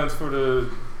one of the guns for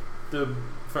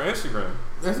for Instagram.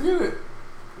 Let's get it.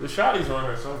 The shotty's on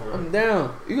here somewhere. I'm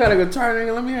down. You got a guitar,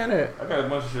 nigga. Let me have that. I got a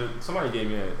bunch of shit. Somebody gave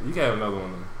me that. You can have another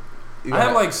one though. You I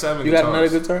have like 7 You guitars. got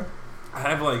another guitar? I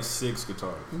have like 6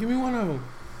 guitars. Give me one of them.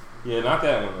 Yeah, not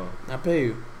that one though. I pay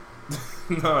you.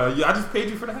 No, I just paid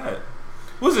you for the hat.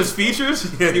 What's this, features?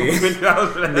 Yeah, you want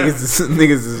 $50 for that.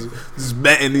 Niggas is just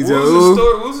betting each What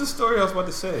other. was the story I was about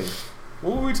to say?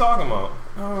 What were we talking about?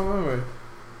 I don't remember.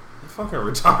 You fucking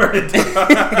retarded.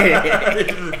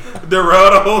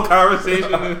 Derailed the whole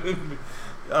conversation.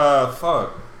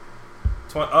 Fuck.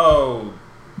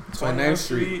 29th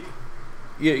Street.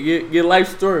 Yeah, your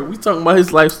life story. We talking about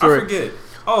his life I story. forget.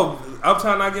 Oh,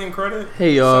 Uptown not getting credit?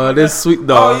 Hey y'all, Something this like sweet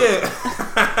dog. Oh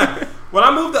yeah. When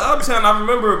I moved to Uptown, I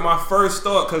remember my first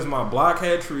thought because my block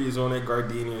had trees on it,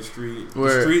 Gardenia Street.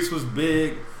 Word. The streets was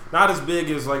big, not as big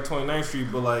as like 29th Street,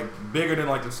 but like bigger than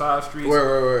like the side streets.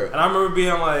 Where? And I remember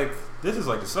being like, "This is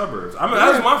like the suburbs." I mean,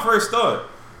 that was my first thought.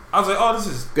 I was like, "Oh, this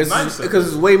is nicer." Because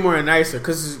it's way more nicer.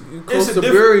 Because you close It's to a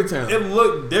different- Brewerytown. It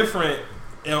looked different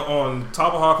on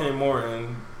Toppahawken and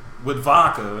Morton with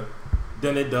vodka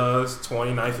than it does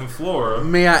 29th and Flora.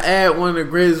 May I add one of the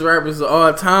greatest rappers of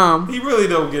all time? He really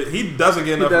doesn't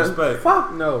get enough respect.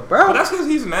 Fuck no, bro. But that's because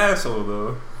he's an asshole,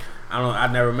 though. I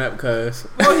never met because.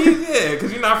 Well,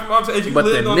 because you're not from Uptown. If you But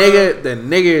the lived on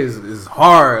nigga is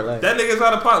hard. Like that nigga's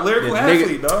out of pot, lyrical The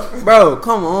athlete, nigga- dog. bro,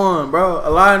 come on, bro. A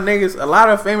lot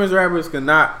of famous rappers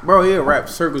cannot. Bro, he'll rap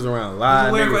circles around a lot He's a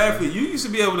of lyrical niggas. athlete. You used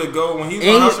to be able to go when he was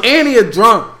on House of- And he a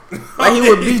drunk. Like he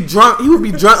would be drunk. He would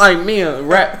be drunk like me and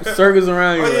rap circles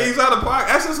around you. Oh yeah, like, he's out of pocket.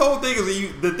 That's his whole thing.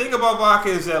 The thing about vodka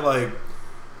is that like,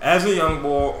 as a young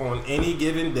boy on any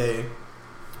given day,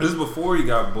 this is before he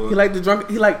got booked. he like the drunk.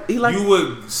 He like. You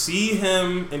would see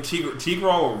him and Cheek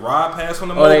Raw would ride past on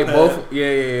the Oh, moped. they both.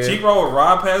 Yeah. Cheek Raw would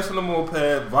ride past on the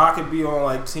moped. Vodka be on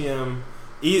like TM.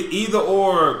 Either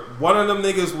or, one of them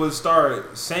niggas would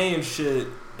start saying shit,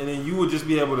 and then you would just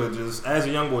be able to just, as a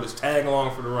young boy, just tag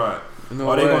along for the ride. No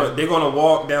Or way. they're gonna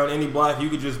walk down any block. You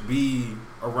could just be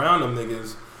around them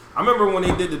niggas. I remember when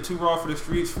they did the 2 Raw for the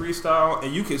Streets freestyle,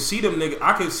 and you could see them niggas.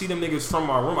 I could see them niggas from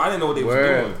my room. I didn't know what they was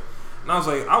doing, and I was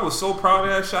like, I was so proud of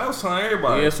that shit. I was telling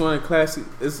everybody. Yeah, it's one of the classic.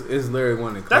 It's literally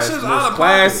one of the That classic, shit's out of most pocket.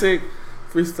 classic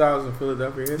freestyles in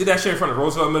Philadelphia. Did that shit in front of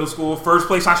Roosevelt Middle School. First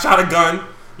place I shot a gun.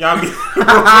 Y'all mean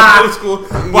Roosevelt Middle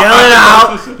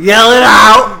School. Yell it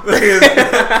out.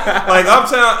 Like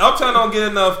Uptown don't get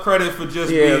enough credit for just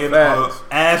being facts.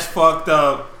 ass fucked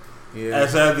up Yeah.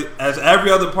 as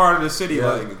every other part of the city.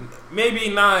 Yeah. Like maybe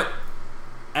not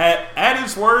at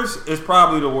its worst. It's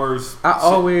probably the worst. I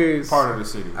always part of the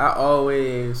city. I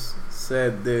always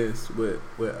said this with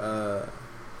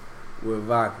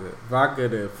Vodka. Vodka,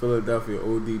 the Philadelphia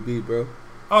ODB, bro.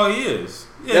 Oh, he is.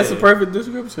 Yeah. That's a perfect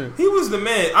description. He was the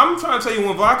man. I'm trying to tell you,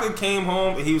 when Vodka came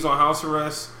home and he was on house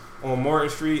arrest on Morton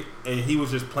Street and he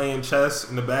was just playing chess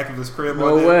in the back of his crib. No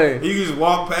all day, way. and you could just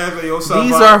walk past like, yo, what's up,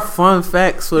 These Vodka? are fun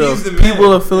facts for He's the the man.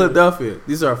 people of Philadelphia.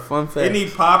 These are fun facts. Any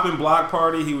popping block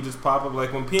party, he would just pop up.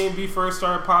 Like when PNB first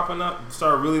started popping up,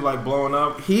 started really like blowing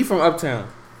up. He from Uptown.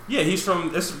 Yeah, he's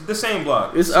from it's the same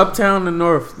block. It's Uptown the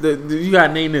North. You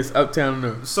gotta name this Uptown the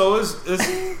North. So it's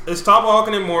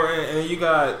Toppahawken and Morton, and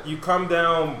you come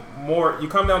down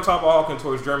Toppahawken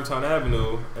towards Germantown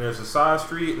Avenue, and there's a side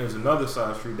street and there's another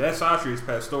side street. That side street is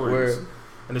Pastorius. Word.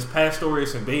 And it's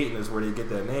Pastorius and Baton is where they get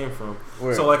that name from.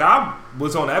 Word. So like I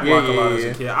was on that block a lot as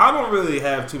Yeah. a kid. I don't really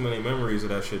have too many memories of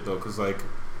that shit though, cause like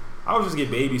I would just get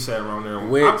babysat around there.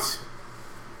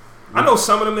 I know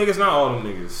some of them niggas, not all them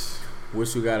niggas.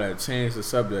 Which you gotta change the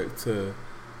subject to.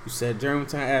 You said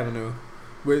Germantown Avenue,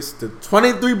 which the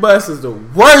 23 bus is the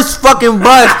worst fucking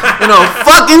bus in a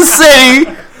fucking city.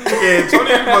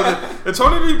 Yeah, the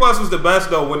 23 bus was the best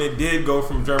though when it did go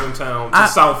from Germantown to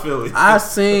South Philly. I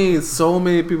seen so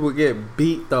many people get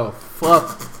beat the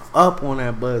fuck up on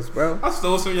that bus, bro. I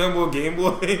stole some Young Boy Game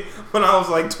Boy when I was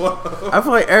like 12. I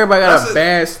feel like everybody got a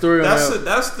bad story on that.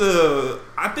 That's the.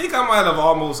 I think I might have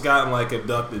almost gotten like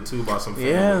abducted too by some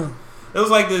family. Yeah. It was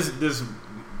like this.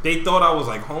 They thought I was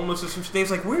like homeless or some shit. They was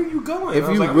like, "Where are you going?" If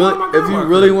you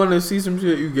really want to see some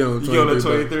shit, you get on 23. You get on the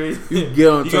 23. You get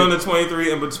on. You go on the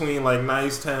 23 in between like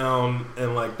Nicetown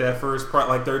and like that first part,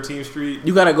 like 13th Street.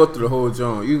 You gotta go through the whole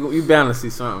joint. You bound to see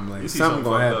something like something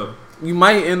gonna happen. Up. You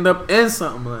might end up in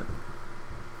something like.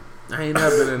 I ain't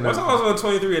never been in that. One time I was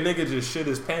on 23, a nigga just shit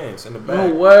his pants in the back.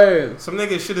 No way. Some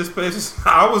nigga shit his pants.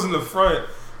 I was in the front.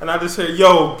 And I just heard,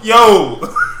 yo. Yo,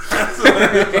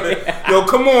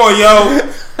 come on, yo,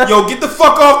 get the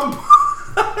fuck off the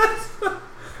bus.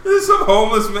 There's some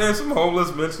homeless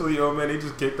mentally ill man. He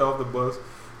just kicked off the bus,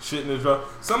 shit in his truck.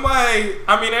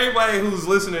 Everybody who's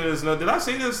listening to this, did I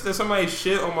say this? That somebody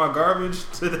shit on my garbage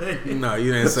today? No,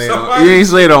 you didn't say it. You didn't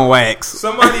say it on wax.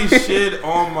 Somebody shit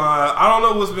on my. I don't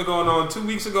know what's been going on. 2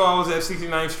 weeks ago, I was at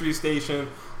 69th Street Station,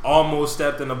 almost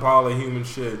stepped in a pile of human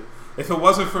shit. If it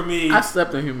wasn't for me, I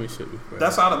stepped in human shit before.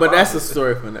 That's out of. But that's a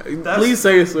story for that. Please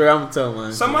say your story. I'm gonna tell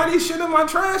mine. Somebody shit in my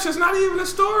trash. It's not even a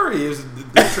story.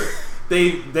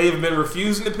 They've been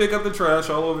refusing to pick up the trash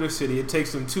all over the city. It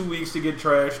takes them 2 weeks to get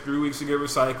trash, 3 weeks to get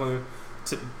recycling.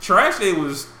 Trash day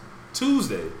was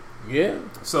Tuesday. Yeah.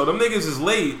 So them niggas is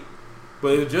late,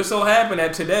 but it just so happened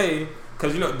that today,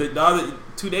 because the other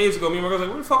 2 days ago, me and my girl was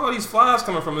like, "Where the fuck are these flies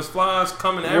coming from? There's flies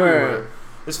coming everywhere."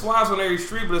 There's flies on every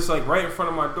street, but it's like right in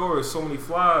front of my door. There's so many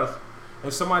flies.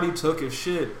 And somebody took his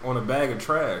shit on a bag of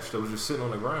trash that was just sitting on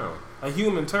the ground. A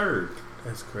human turd.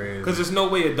 That's crazy. Because there's no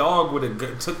way a dog would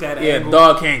have took that angle. Yeah, a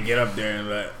dog can't get up there and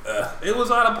like, It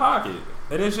was out of pocket.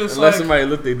 And it's just unless somebody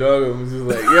looked their dog up and was just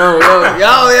like, yo,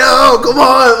 come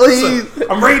on, please.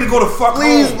 I'm ready to go to fuck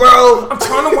please, home. Bro. I'm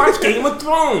trying to watch Game of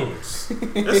Thrones.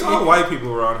 It's all white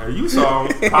people around here. You saw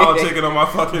them politicking on my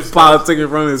fucking stuff. Politicking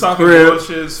from his talking crib.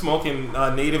 bullshit, smoking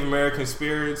Native American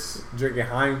spirits. Drinking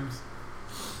Heims.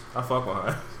 I fuck with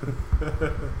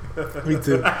Heims. Me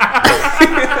too.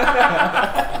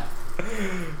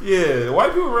 Yeah,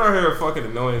 white people around here are fucking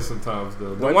annoying sometimes,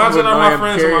 though. The ones that are my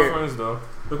friends are my friends, though.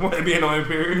 The ones that be annoying,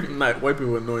 period. Not white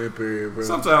people annoying, period, bro.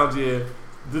 Sometimes, yeah.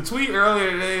 The tweet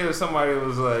earlier today, somebody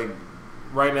was like,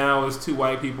 right now it's two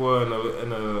white people in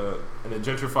a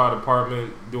gentrified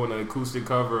apartment doing an acoustic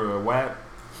cover of WAP.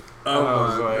 And I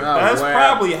was like, that's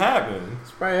probably happening.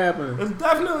 It's probably happening. It's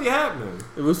definitely happening.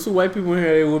 If it was two white people in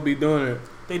here, they would be doing it.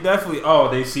 They definitely. Oh,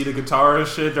 they see the guitar and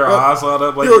shit. Their eyes light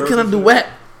up like. Yo, can I do WAP?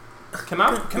 Can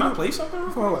I play something?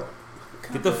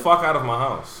 Get the fuck out of my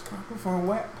house. Can I perform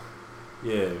WAP?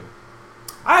 Yeah.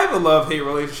 I have a love-hate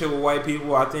relationship with white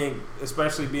people. I think,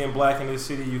 especially being black in this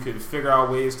city, you could figure out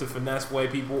ways to finesse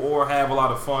white people or have a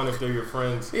lot of fun if they're your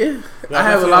friends. Yeah, I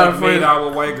have a lot of friends. Made out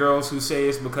with white girls who say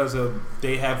it's because of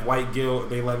they have white guilt.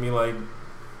 They let me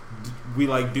we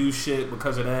do shit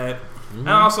because of that. Mm-hmm. And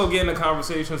I also get into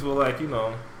conversations with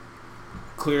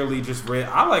clearly just read.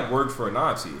 I worked for a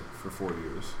Nazi for 4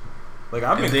 years.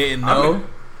 Didn't know.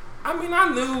 I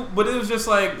knew, but it was just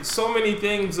so many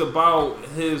things about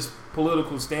his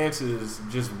political stances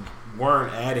just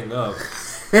weren't adding up.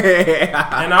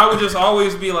 And I would just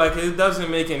always be like, it doesn't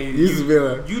make any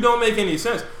you don't make any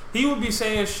sense. He would be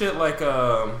saying shit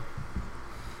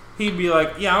he'd be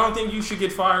like, yeah, I don't think you should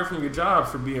get fired from your job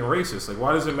for being racist.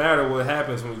 Why does it matter what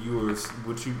happens when you were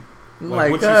what you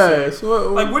what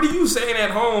are you saying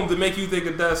at home to make you think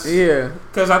that that's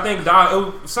because I think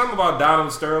something about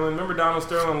Donald Sterling. Remember Donald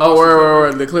Sterling?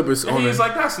 Oh, the Clippers. And he's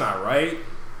like, that's not right.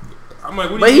 I'm like,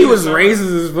 what do but you he was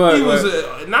racist as fuck. He was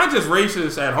not just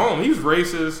racist at home. He was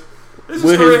racist. With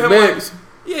his bitch.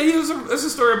 It's a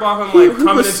story about him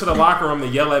coming into the locker room to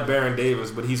yell at Baron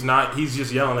Davis, but he's not. He's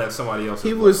just yelling at somebody else.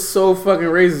 He was so fucking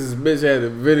racist. His bitch had to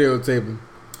videotape him.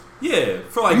 Yeah,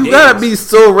 for you days. Gotta be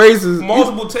so racist.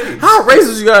 Multiple tapes. How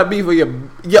racist you gotta be for your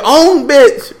own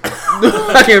bitch?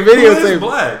 Fucking videotape.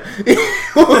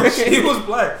 She was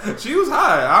black. She was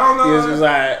high. I don't know. Yeah, she was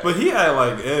high. But he had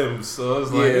M's, so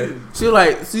it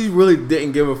was she really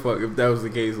didn't give a fuck if that was the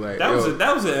case. That was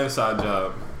an inside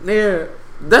job. Yeah.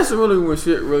 That's really when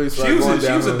shit really started going down.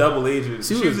 She was a double agent.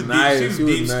 She was nice. She was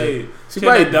deep state. She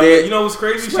probably dead. You know what's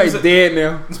crazy? She's probably dead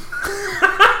now.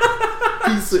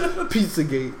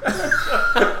 Pizzagate.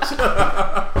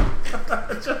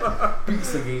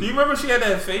 Pizzagate. Do you remember she had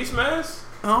that face mask?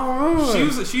 I don't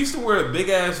know. She used to wear a big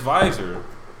ass visor,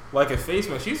 like a face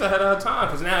mask. She's ahead of her time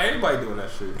because now everybody doing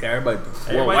that shit. Yeah, everybody doing.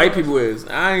 Well, white people is.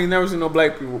 I ain't never seen no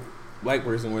black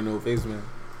person wear no face mask.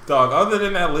 Dog, other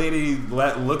than that lady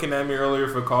looking at me earlier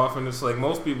for coughing, it's like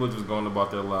most people just going about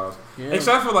their lives. Yeah.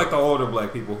 Except for like the older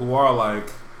black people who are like,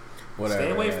 Whatever.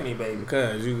 stay away from me, baby.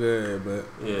 Because you good, but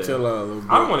Yeah. chill out a little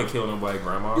bit. I don't want to kill no black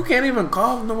grandma. You can't even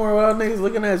cough no more without niggas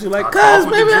looking at you like, I cuz, cough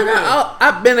with baby, the jewel.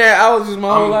 I've been at allergies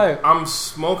my whole life. I'm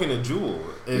smoking a Juul.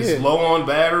 It's Yeah. low on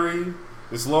battery.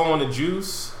 It's low on the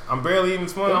juice. I'm barely even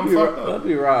smoking. I'm fucked up. Let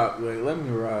me rock. Like, let me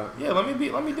rock. Yeah, let me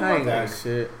do I my ain't got thing.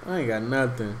 shit. I ain't got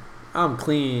nothing. I'm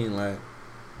clean. Like,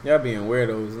 y'all being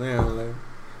weirdos now. Like,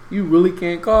 you really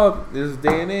can't cough this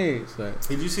day and age. Like,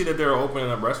 Did you see that they're opening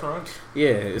up restaurants yeah,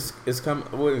 it's coming.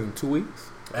 What, in 2 weeks?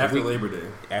 after A week? Labor Day?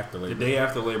 After The Labor day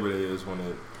after Labor Day is when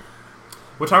it.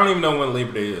 Which I don't even know when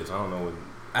Labor Day is. I don't know when.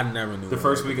 I never knew. The when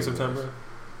first Labor week of Day was. September.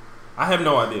 I have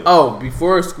no idea. Oh,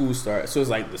 before school starts. So it's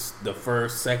like the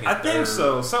first, second. I think third.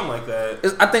 so. Something like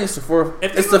that. I think it's the fourth.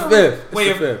 If It's they the gonna- fifth. It's Wait,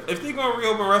 the fifth. if they're gonna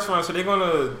reopen restaurants, are they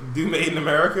gonna do Made in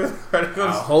America? Are they I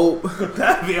gonna, hope.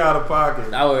 that'd be out of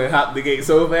pocket. I would hop the gate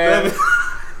so That'd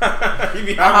fast. be- you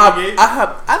be hopping the gate.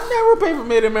 I never paid for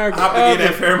Made in America. Hop the gate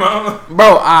ever. at Fairmount.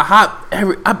 Bro,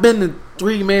 I've been to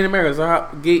 3 Made in Americas. I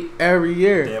hop the gate every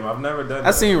year. Damn, I've never done that.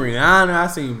 I seen Rihanna. I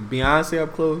seen Beyonce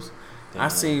up close. I Damn.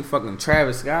 seen fucking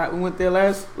Travis Scott. We went there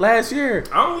last year.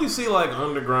 I only see like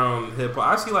underground hip hop.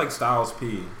 I see like Styles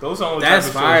P. Those are the only That's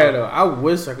type of fire shows. though. I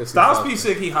wish I could see Styles P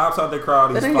sick. He hops out the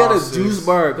crowd. That He's nigga got a 5'6". juice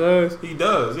bar, cuz. He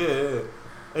does, yeah.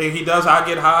 And he does. I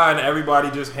get high and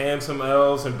everybody just hands him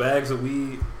L's and bags of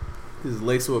weed. He's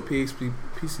laced with a PCP.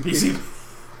 PCP.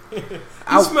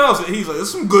 He smells it. He's like,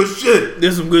 "This some good shit.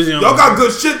 There's some good shit. Y'all got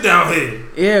good shit down here."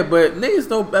 Yeah, but niggas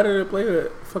know better to play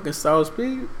with fucking Styles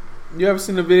P. You ever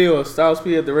seen the video of Styles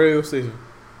P at the radio station?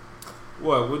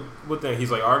 What thing?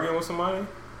 He's like arguing with somebody.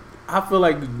 I feel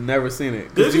like you've never seen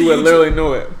it There's because a you would YouTube- literally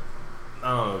know it. I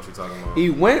don't know what you're talking about. He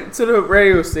went to the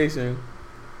radio station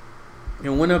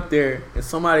and went up there, and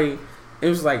somebody, it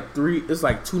was like it's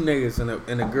like 2 niggas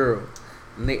and a girl,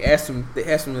 and they asked him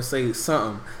to say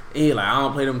something, and he like, I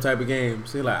don't play them type of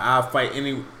games. He like, I'll fight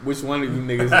which one of you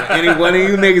niggas, any one of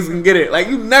you niggas can get it. Like,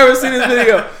 you never seen this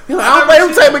video. He like, I don't play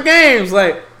them type of games.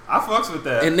 Like, I fucks with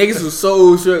that. and niggas was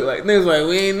so shook. Like, niggas like,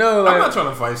 we ain't know. Like, I'm not trying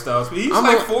to fight Styles P. He's I'm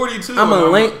like a- 42. I'm a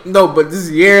and link. No, but this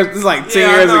is like 10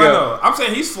 Yeah, years I know, ago. I know. I'm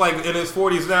saying he's like in his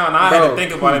 40s now, and I had Bro, to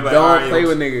think about it. Like, don't all right, play yo,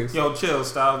 with niggas. Yo, chill,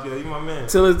 Styles. Yo, you my man.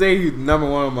 Till this day, he's number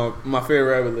 1 on my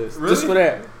favorite rapper list. Really? Just for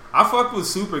that. I fucked with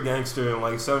Super Gangster in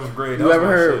like 7th grade. That You was ever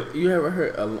my heard? shit. You ever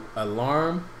heard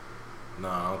Alarm?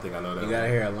 Nah, I don't think I know that. You gotta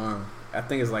hear Alarm. I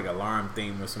think it's like Alarm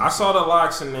theme or something. I saw the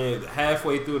Locks, and then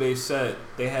halfway through they set,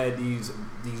 they had these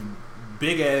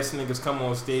big ass niggas come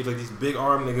on stage, like these big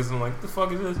arm niggas, and I'm like, what the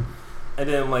fuck is this? And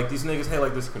then like these niggas had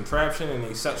like this contraption, and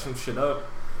they set some shit up,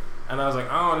 and I was like,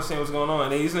 I don't understand what's going on.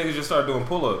 And then these niggas just started doing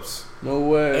pull ups. No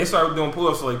way. They started doing pull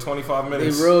ups for like 25 They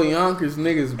minutes. real Yonkers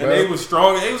niggas, bro. And they was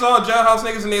strong. They was all jailhouse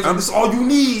niggas, and they was like, this is all you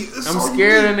need. This is I'm all you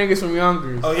scared of need. niggas from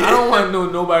Yonkers. Oh, yeah? I don't want to know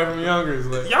nobody from Yonkers.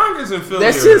 Like, Yonkers and Philly.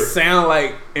 that shit sound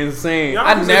like insane.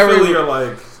 Yonkers I never, and Philly are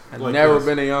like. I've like never this.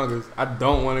 been to Yonkers. I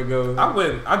don't want to go.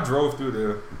 I drove through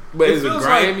there. But is it feels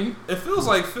grimy? Like, it feels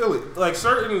like Philly. Like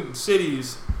certain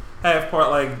cities have part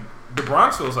like the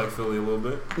Bronx feels like Philly a little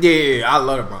bit. Yeah, I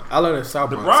love the Bronx. I love the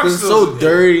South The Bronx. Bronx 'Cause it's feels- so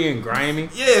dirty and grimy.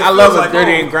 Yeah, it I love feels a like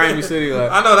dirty home. and grimy city.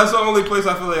 Like, I know that's the only place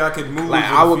I feel like I could move. like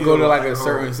and I would go feel to like a home.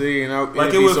 certain city and Like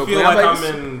it'd it be would so feel clean. like I'm I'm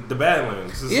in the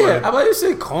Badlands. It's yeah, like, I'm like this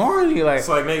shit corny. Like it's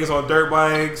like niggas on dirt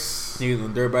bikes, niggas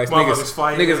on dirt bikes, Motherfuckers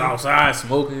fighting. niggas outside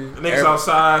smoking, niggas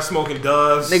outside smoking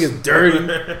dust, niggas dirty,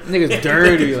 niggas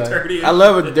dirty. Niggas Like dirty as I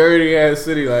love a shit. dirty ass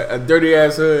city, like a dirty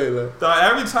ass hood. Like, Dog,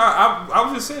 every time I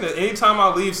was just saying that anytime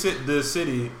I leave the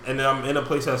city and I'm in a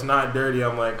place that's not dirty,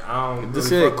 I'm like I don't.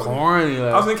 this really shit fuck with it. corny.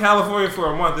 I was Like in California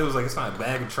for a month. It was like it's not a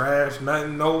bag of trash,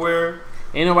 nothing nowhere.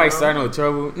 ain't nobody starting no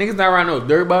trouble. Niggas not riding no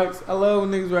dirt bikes. I love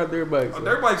when niggas ride dirt bikes. Oh,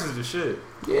 dirt bikes is the shit.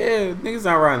 Yeah, niggas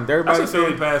not riding dirt That's a bikes.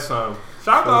 Philly pastime.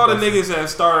 Shout out to all the niggas that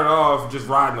started off just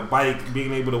riding a bike,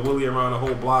 being able to wheelie around the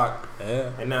whole block,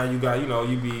 Yeah, and now you got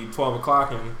you be 12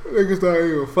 o'clock and niggas not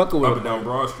even fucking with up and them. down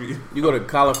Broad Street. You go to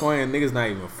California, niggas not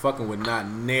even fucking with not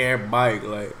near bike.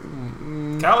 Like,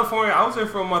 California, I was there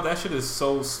for a month. That shit is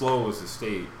so slow as a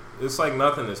state. It's like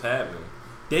nothing is happening.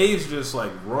 Days just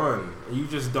like run, and you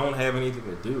just don't have anything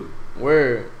to do.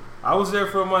 where? I was there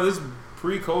for a month. This is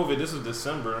pre-COVID. This is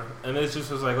December, and it's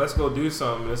just was like, let's go do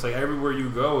something. And it's like everywhere you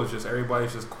go, it's just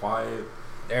everybody's just quiet.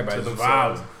 Everybody's to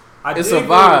themselves. vibing. I It's did a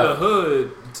go vibe. to the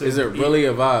hood. To Is it eat. really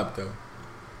a vibe though?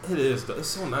 It is. Though. It's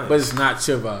so nice. But it's not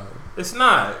your vibe. It's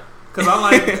not because I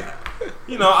like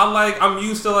You know, I'm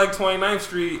used to like 29th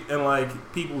Street and like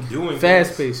people doing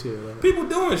Fast paced shit. Like, people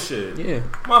doing shit. yeah.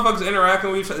 Motherfuckers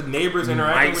interacting with each other, neighbors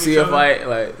interacting with each other. You might see a fight,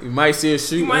 like you might see a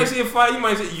shoot. You might see a fight. You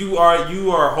might see you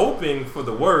are hoping for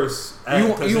the worst.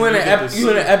 You in the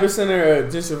epicenter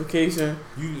of gentrification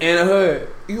in the hood.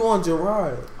 You on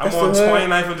Gerard? I'm on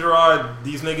 29th and Gerard.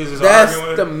 These niggas is That's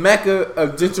arguing. the mecca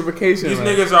of gentrification. These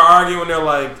niggas are arguing. They're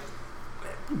like,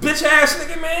 bitch ass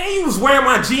nigga, man, you was wearing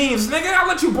my jeans, nigga. I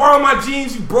let you borrow my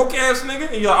jeans, you broke ass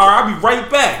nigga. And you're like, all right, I'll be right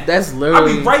back. That's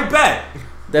literally. I'll be right back.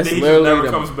 That's then he literally just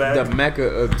never comes back. the mecca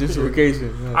of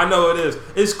gentrification. I know it is.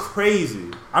 It's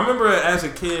crazy. I remember as a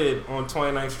kid on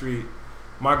 29th Street,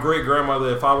 my great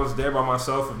grandmother, if I was there by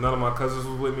myself, if none of my cousins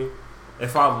was with me,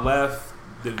 if I left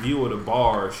the view of the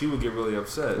bar, she would get really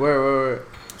upset. Where?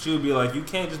 She would be like, you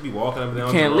can't just be walking up and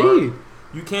down Can't Gerard. leave.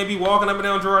 You can't be walking up and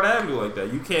down Gerard Avenue like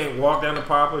that. You can't walk down the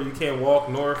Poplar. You can't walk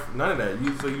north. None of that.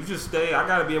 You just stay. I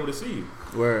gotta be able to see you.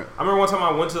 Where? I remember one time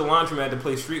I went to the laundromat to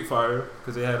play Street Fighter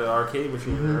because they had an arcade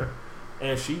machine there,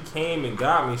 and she came and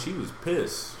got me. She was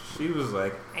pissed. She was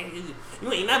like, hey,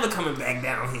 "You ain't never coming back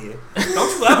down here.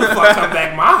 Don't you ever fuck come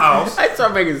back my house." I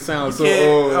start making it sound so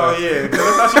old. Oh yeah,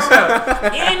 because that's how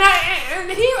she said.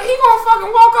 He gonna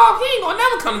fucking walk off. He ain't gonna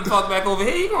never come and fuck back over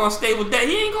here. He gonna stay with that.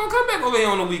 He ain't gonna come back over here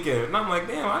on the weekend. And I'm like,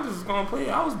 damn, I just was gonna play.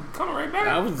 I was coming right back.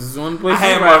 I was just one place. I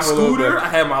had my scooter. I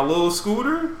had my little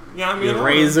scooter. You know what I mean? Your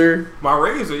razor. My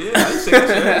razor, yeah. I used to take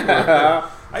that shit everywhere.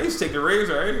 I used to take the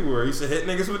razor everywhere. I used to hit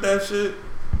niggas with that shit.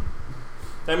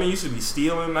 That mean you should be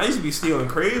stealing. I used to be stealing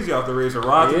crazy off the razor.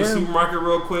 Ride to the supermarket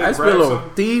real quick. I used to be a little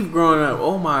thief growing up.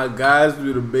 Oh my God, we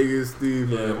were the biggest thief.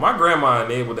 Yeah, man. my grandma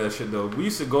enabled that shit though. We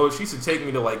used to go. She used to take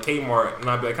me to like Kmart, and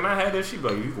I'd be like, "Can I have this?" She'd be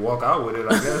like, "You can walk out with it,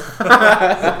 I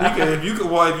guess."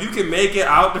 If you can make it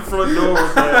out the front door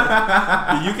with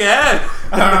that, you can have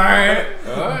it. All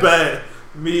right. But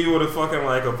me with a fucking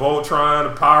like a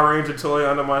Voltron, a Power Ranger toy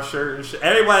under my shirt and shit.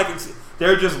 Everybody can see.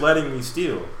 They're just letting me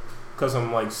steal because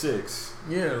I'm like 6.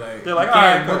 Yeah, like they're like, you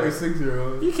alright, can't book a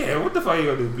 6-year-old. You can't. What the fuck you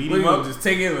gonna do? Beat him gonna up? just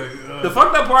take it. Like, The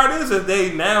fucked up part is that they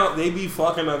be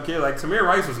fucking up kids. Like Tamir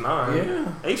Rice was 9.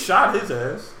 Yeah. They shot his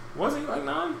ass. Wasn't he like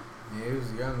 9? Yeah, he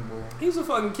was a young boy. He's a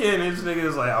fucking kid, and this nigga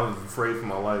is like, I was afraid for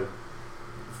my life.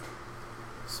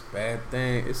 It's a bad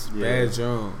thing. It's a bad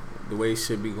job. The way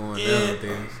shit be going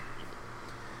nowadays.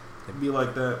 It be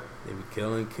like that. They be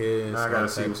killing kids. Now I gotta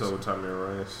see what's up with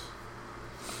Tamir Rice.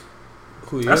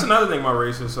 Who, That's another thing my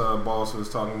racist boss was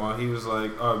talking about. He was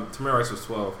like, Tamir Rice was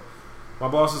 12. My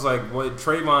boss is like, "What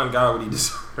Trayvon got what he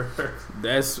deserved."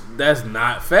 That's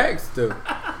not facts though.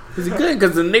 Cause he couldn't,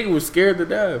 cause the nigga was scared to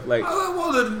death. Like,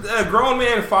 well, the grown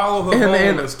man followed him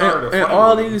home and started a fight. In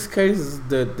all with him. these cases,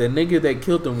 the nigga that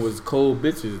killed him was cold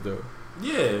bitches though.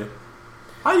 Yeah.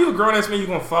 How you a grown ass man you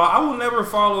gonna follow? I will never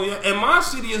follow you. And my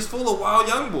city is full of wild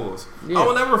young boys. Yeah. I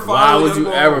will never follow. Why would young you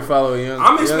boys. ever follow a young?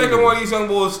 I'm expecting young one of these young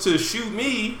boys to shoot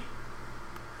me,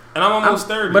 and I'm almost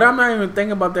 30. But I'm not even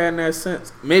thinking about that in that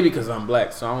sense. Maybe because I'm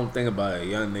black, so I don't think about a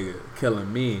young nigga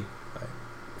killing me.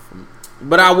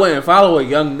 But I wouldn't follow a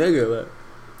young nigga. Like,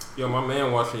 yo, my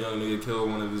man watched a young nigga kill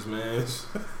one of his mans.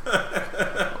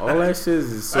 all that shit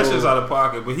is so. That shit's out of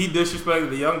pocket. But he disrespected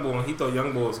the young boy, and he thought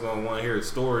young boy was gonna want to hear a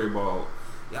story about.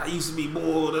 Yeah, I used to be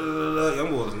boy. Young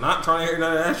boy was not trying to hear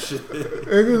none of that shit.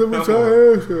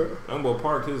 Young boy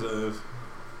parked his ass.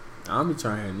 I don't be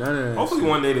trying to hear none of that. Hopefully shit.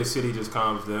 one day the city just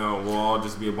calms down. We'll all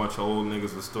just be a bunch of old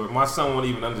niggas with stories. My son won't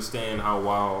even understand how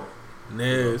wild. Yeah,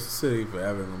 this city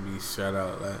forever gonna be shut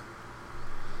out. Like,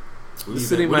 What the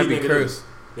city might be cursed.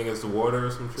 Think it's the water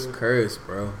or some shit? It's cursed,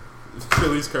 bro.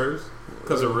 Philly's cursed?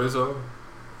 Because of Rizzo?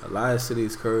 A lot of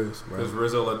cities cursed, bro. Because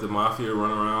Rizzo let the mafia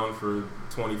run around for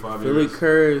 25 Philly years?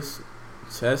 cursed.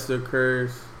 Chester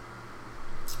cursed.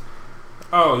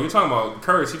 Oh, you're talking about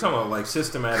cursed. You're talking about like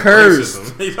systematic Cursed.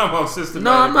 racism. You're talking about systematic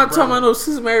No, I'm not talking about oppression. no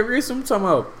systematic racism. I'm talking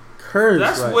about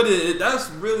cursed. That's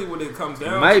really what it comes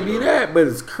down It might to. be though. that, but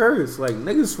it's cursed. Like,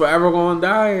 niggas forever gonna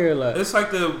die here. Like, It's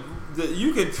like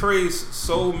you could trace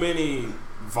so many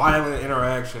violent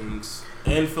interactions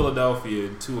in Philadelphia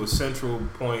to a central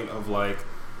point of like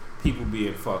people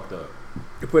being fucked up.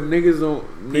 but niggas don't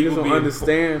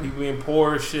understand. People being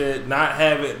poor as shit, not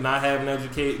having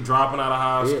educate, dropping out of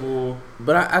high school.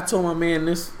 But I told my man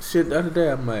this shit the other day.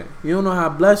 I'm like, you don't know how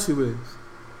blessed you is.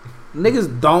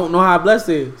 Niggas don't know how blessed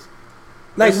they is.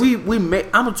 Like,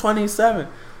 I'm 27.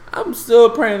 I'm still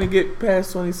praying to get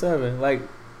past 27. Like,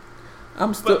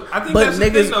 I'm still. But I think but that's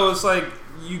niggas, the thing, though. It's like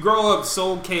you grow up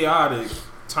so chaotic.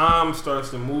 Time starts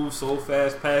to move so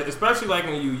fast, past, especially like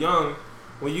when you young.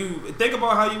 When you think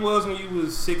about how you was when you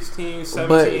was 16,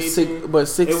 17, 18. But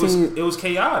 16, it was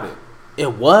chaotic.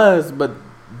 It was, but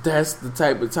that's the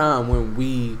type of time when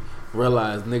we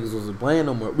realized niggas wasn't playing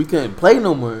no more. We couldn't play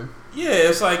no more. Yeah,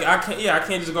 it's like I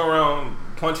can't just go around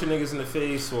punching niggas in the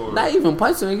face or Not even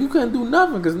punching. You couldn't do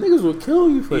nothing because niggas will kill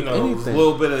you for you know anything. a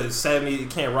little bit of 70. You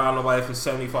can't rob nobody for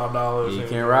 $75. You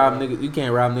can't rob niggas. You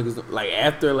can't rob niggas. Like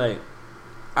after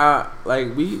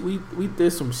we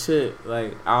did some shit.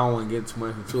 Like I don't want to get too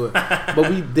much into it, but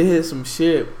we did some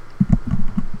shit,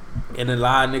 and a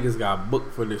lot of niggas got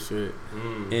booked for this shit.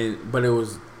 But it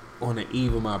was on the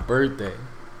eve of my birthday,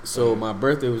 so my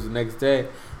birthday was the next day,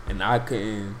 and I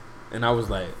couldn't. And I was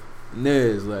like,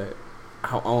 Niz, like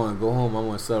I want to go home. I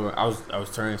want to celebrate. I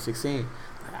was turning 16.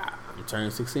 I'm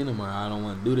turning 16 tomorrow. I don't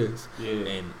want to do this. Yeah.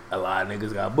 And a lot of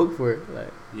niggas got booked for it.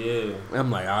 Like, yeah. I'm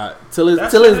like, till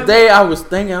this day, I was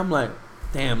thinking, I'm like,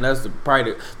 damn, that's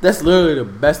literally the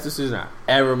best decision I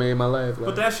ever made in my life.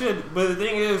 Like, But the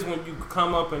thing is, when you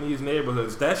come up in these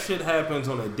neighborhoods, that shit happens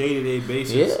on a day-to-day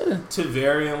basis to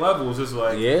varying levels. It's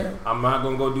like, I'm not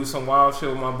gonna go do some wild shit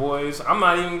with my boys. I'm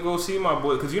not even gonna go see my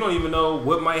boy because you don't even know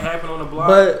what might happen on the block.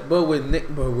 But with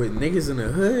niggas in the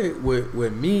hood,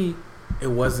 with me, it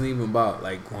wasn't even about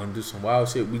like going to do some wild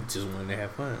shit. We just wanted to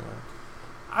have fun.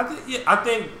 Like, I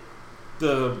think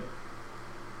the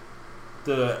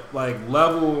like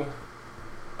level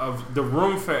of the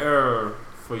room for error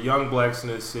for young blacks in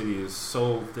this city is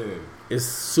so thin. It's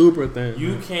super thin.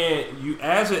 You can't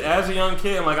as a young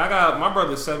kid. Like I got my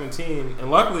brother's 17,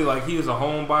 and luckily like he is a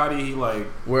homebody. He like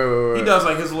he does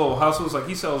like his little hustles. Like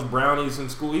he sells brownies in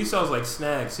school. He sells like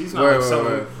snacks. He's not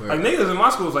selling like niggas in my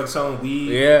school is like selling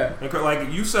weed. Yeah, and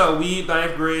like you sell weed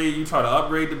 9th grade. You try to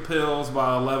upgrade the pills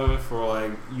by 11th for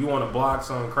like you want to block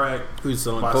some crack. Who's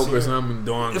selling coke or something?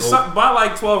 Doing by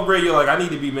like 12th grade, you're like I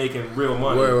need to be making real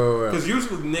money because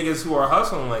usually niggas who are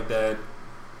hustling like that.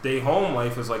 They home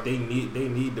life is like they need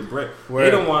the bread.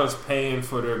 They don't want us paying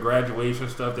for their graduation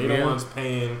stuff. They don't want us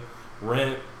paying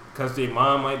rent because their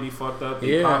mom might be fucked up.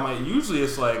 Their pop might. Usually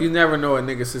it's like you never know a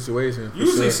nigga's situation.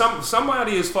 Usually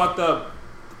somebody is fucked up.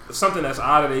 Something that's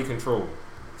out of their control.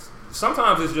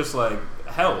 Sometimes it's just like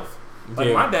health.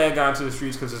 Like my dad got into the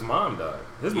streets because his mom died.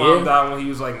 His mom died when he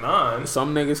was like 9.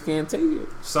 Some niggas can't take it.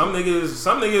 Some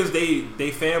niggas,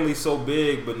 they family so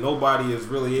big, but nobody is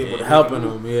really able to helping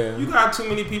them. Yeah, you got too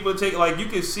many people to take. Like you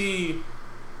can see,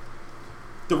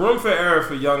 the room for error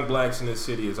for young blacks in this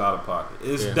city is out of pocket.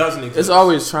 It doesn't exist. It's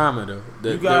always trauma though.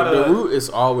 The root is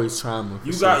always trauma.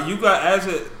 You got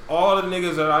all the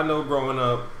niggas that I know growing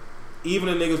up, even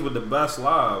the niggas with the best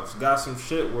lives, got some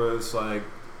shit where it's like.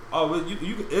 Oh,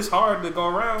 it's hard to go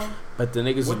around. But the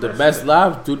niggas with the best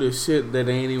lives do the shit that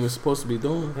they ain't even supposed to be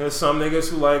doing. There's some niggas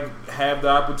who like have the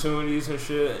opportunities and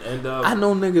shit. And I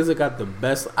know niggas that got the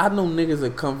best. I know niggas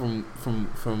that come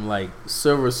from like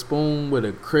Silver Spoon with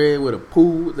a crib with a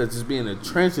pool that just be in the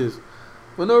trenches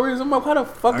for no reason. I'm like, how the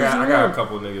fuck is you I got a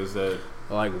couple niggas that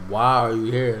like, why are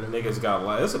you here? Niggas got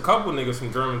life. There's a couple niggas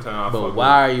from Germantown. But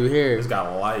why are you here? It's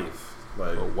got life.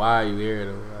 Like, but why are you here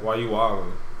though? Like, why you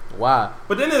wilding? Why?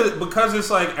 But then because it's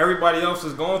like everybody else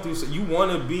is going through, so you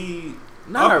want to be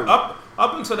up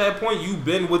until that point. You've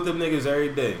been with them niggas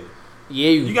every day.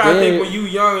 Yeah, you gotta think when you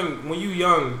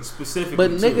young specifically.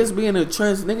 But niggas be in the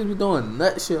trench, niggas be doing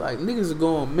nut shit. Like niggas are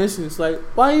going on missions. Like,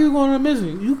 why are you going on a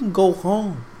mission? You can go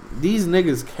home. These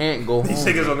niggas can't go home. These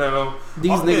niggas don't got no.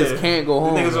 These niggas can't go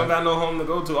home. These niggas don't got no home to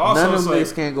go to. Also, none of them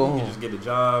niggas can't go home. You can just get a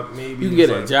job, maybe. You can get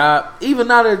a job. Even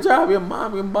not a job, your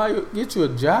mom can get you a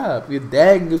job. Your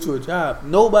dad can get you a job.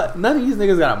 None of these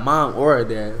niggas got a mom or a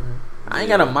dad. I ain't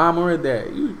got a mom or a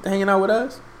dad. You hanging out with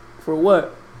us for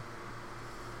what?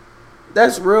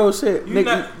 That's real shit,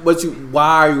 nigga. But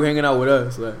why are you hanging out with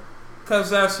us? Like,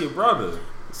 cause that's your brother.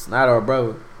 It's not our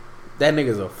brother. That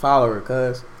nigga's a follower,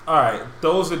 cuz. Alright,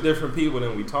 those are different people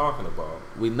than we talking about.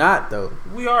 We not though.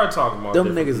 We are talking about them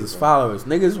niggas people. Is followers.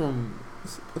 Niggas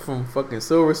from fucking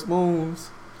Silver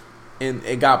Spoons and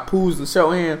it got pools and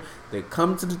show hand. They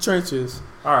come to the trenches.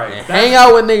 Alright. And hang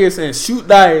out with niggas and shoot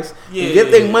dice and get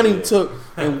their money took.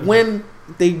 And when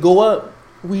they go up,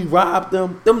 we rob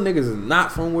them. Them niggas is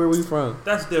not from where we from.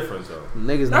 That's different though.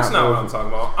 That's not what I'm talking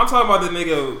about. I'm talking about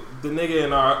the nigga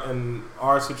in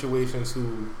our situations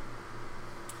who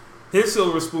his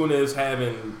silver spoon is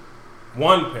having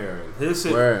one parent. His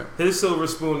silver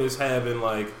spoon is having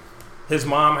like his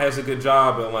mom has a good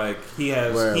job and like he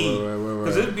has heat.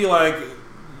 Because it'd be like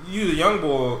you the young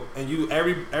boy and you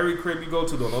every crib you go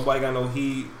to though nobody got no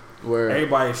heat.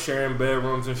 Everybody's sharing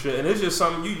bedrooms and shit, and it's just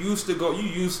something you used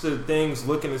to things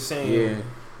looking the same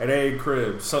at every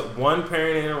crib. So one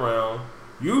parent ain't around,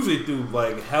 usually through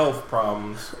like health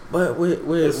problems. But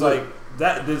it's like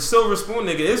that the silver spoon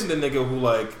nigga isn't the nigga who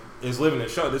like is living the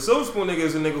show. The Silver Spoon nigga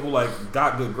is a nigga who like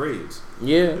got good grades.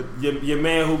 Yeah. Your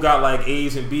man who got like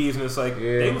A's and B's, and it's like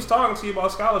Yeah. they was talking to you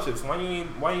about scholarships. Why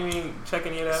you ain't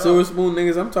checking any of that Silver out? Spoon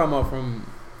niggas, I'm talking about from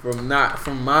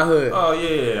my hood. Oh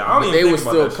yeah, I don't even They think was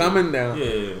about still that coming shit. down.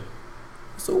 Yeah,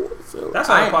 So that's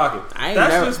I out of ain't- pocket. I ain't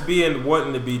That's never- just being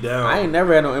wanting to be down. I ain't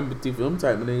never had no empathy for them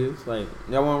type of niggas. Like,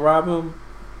 y'all want to rob him?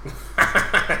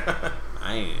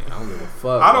 I don't give a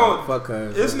fuck. I don't- fuck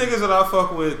her. It's niggas that I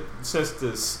fuck with since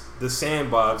the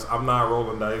sandbox. I'm not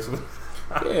rolling dice with.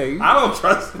 Yeah, you I don't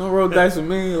trust. don't roll dice with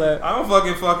me. Like, I don't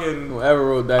fucking. don't ever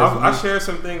roll dice with I me. shared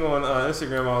something on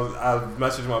Instagram. I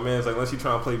messaged my man. It's like, unless you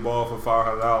trying to play ball for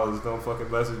 $500, don't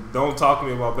fucking message. Don't talk to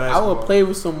me about I basketball. would play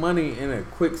with some money in a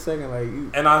quick second. Like,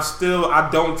 you. And I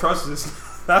don't trust this.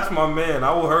 That's my man.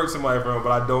 I will hurt somebody for him,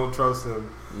 but I don't trust him.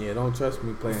 Yeah, don't trust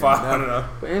me playing. $500.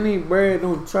 But any bird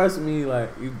don't trust me.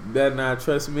 Like, you better not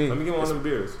trust me. Let me get one of them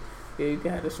beers. Yeah, you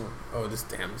got this one. Oh, this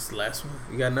is the last one.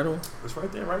 You got another one? It's right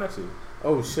there, right next to you.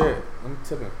 Oh shit, I'm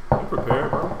tipping. I'm prepared,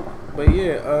 bro. But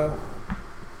yeah,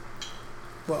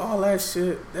 but all that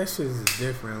shit is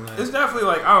different. Like, It's definitely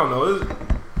like, I don't know.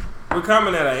 We're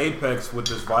coming at an apex with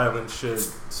this violent shit.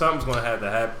 Something's gonna have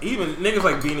to happen. Even niggas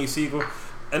like Beanie Siegel,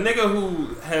 a nigga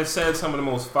who has said some of the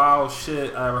most foul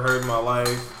shit I ever heard in my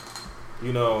life.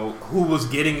 You know, who was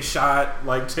getting shot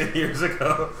like 10 years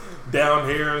ago down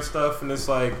here and stuff. And it's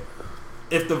like,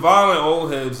 if the violent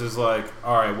old heads is like,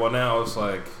 all right, well now it's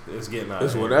like it's getting out.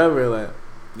 it's of hand. whatever. Like,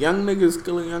 young niggas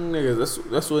killing young niggas.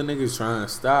 That's what niggas trying to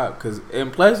stop. Cause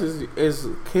and plus it's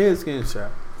kids getting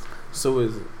shot. So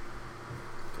it's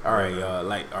all right, y'all.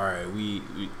 Like, all right, we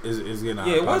it's getting out.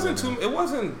 Yeah, of it wasn't pocket now. It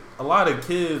wasn't a lot of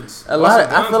kids. A lot.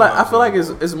 I feel like it's.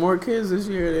 it's more kids this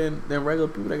year than regular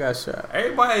people that got shot.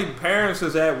 Everybody, parents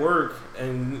is at work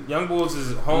and young boys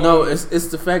is home. No, it's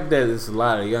the fact that it's a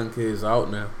lot of young kids out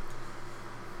now.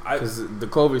 I, Because the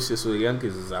COVID shit, so the young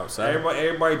kids is outside.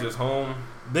 everybody just home.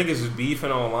 Niggas is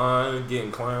beefing online,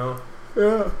 getting clown.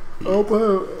 Yeah.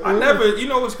 I never, you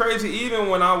know what's crazy? Even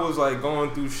when I was like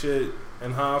going through shit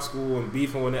in high school and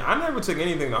beefing with it, I never took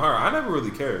anything to heart. I never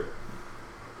really cared.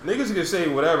 Niggas could say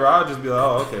whatever. I'll just be like,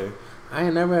 oh, okay. I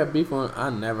never had beef on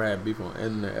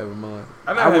internet ever in my life.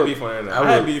 I never had beef on the internet. I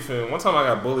I had would- beef in. One time I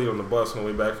got bullied on the bus on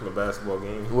the way back from the basketball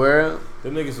game. Where?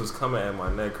 Them niggas was coming at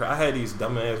my neck. I had these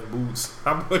dumbass boots.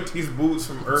 I bought these boots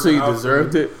from Urban So you Outfitters.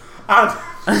 deserved it? Them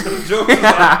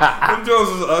Jones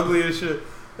was ugly as shit.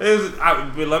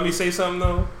 But let me say something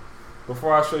though.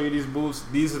 Before I show you these boots,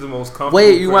 these are the most comfortable.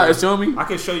 Wait, you want to pairs. show me? I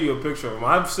can show you a picture of them.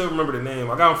 I still remember the name.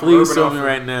 I got them from Please Urban show me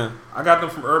Outfitters. right now. I got them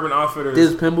from Urban Outfitters.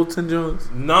 Is Pimbleton Jones?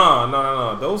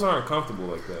 No. Those aren't comfortable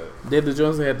like that. Did the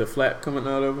Jones that had the flap coming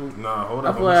out of them? Nah, hold I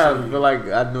up. feel like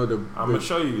I know the. I'm gonna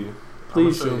show you.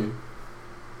 Please show me.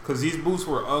 Cause these boots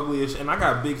were ugly as shit, and I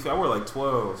got big feet. I wear like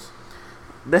 12s.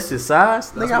 That's your size?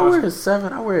 That's Nigga, I my- wear a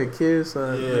 7. I wear a kid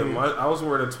size. Yeah, nigga. I was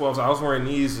wearing the 12s. I was wearing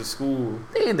these to school.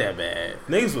 They ain't that bad.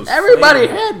 Niggas was Everybody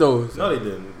flaming. had those. No, they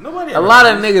didn't. Nobody. A ever lot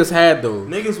had of these. niggas had those.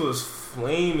 Niggas was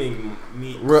flaming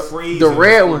me crazy. The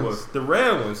red in school ones. bus. The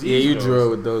red ones. Yeah, these you ones. drew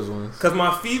with those ones. Cause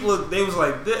my feet look, they was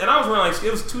like, this, and I was wearing like,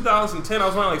 it was 2010. I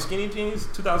was wearing like skinny jeans.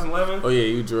 2011. Oh yeah,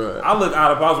 you drew it. I look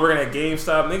out of. I was working at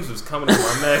GameStop. Niggas was coming at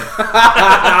my neck.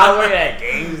 I work at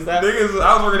GameStop. Niggas,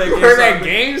 I was working at GameStop. Work at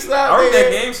GameStop? I worked nigga?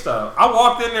 at GameStop. I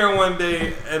walked in there one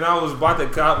day and I was about to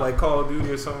cop like Call of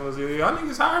Duty or something. I was like, y'all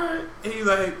niggas hired? And he's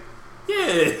like,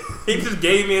 yeah. He just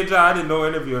gave me a job. I didn't know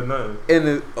interview or nothing.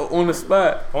 On the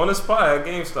spot. On the spot at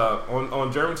GameStop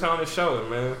on Germantown and Shelton,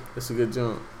 man. That's a good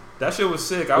jump. That shit was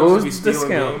sick. I What was was be the stealing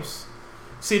discount? games.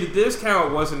 See, the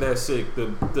discount wasn't that sick.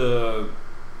 The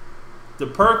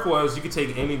perk was you could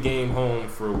take any game home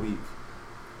for a week.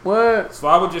 What? So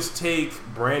I would just take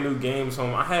brand new games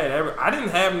home.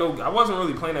 I wasn't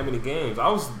really playing that many games. I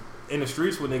was in the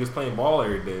streets with niggas playing ball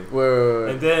every day. Where?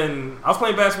 And then I was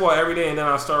playing basketball every day, and then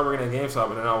I started working at GameStop,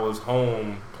 and then I was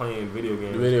home playing video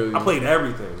games. I played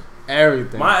everything.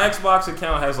 Everything. My Xbox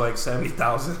account has like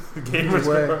 70,000 gamers.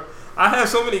 What? I had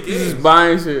so many You games. just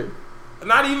buying shit.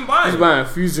 Not even buying. Just buying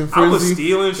Fusion I was Frenzy.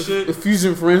 stealing shit.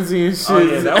 Fusion Frenzy and shit. Oh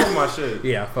yeah, that was my shit.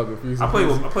 Yeah, I fuck with Fusion I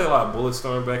Frenzy. played a lot of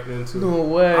Bulletstorm back then too. No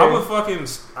way. I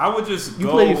would just You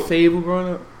go. played Fable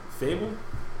growing up? Fable?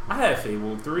 I had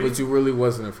Fable 3. But you really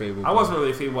wasn't a Fable. I wasn't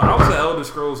really a Fable. I was an Elder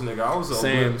Scrolls nigga. I was a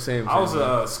Same. I was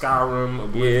a Skyrim,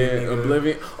 Oblivion. Yeah, nigga.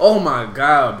 Oblivion. Oh my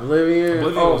god, Oblivion.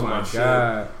 Oblivion oh was my my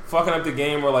god. shit. Fucking up the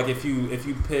game where like if you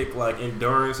pick like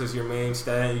endurance as your main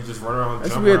stat, and you just run around. That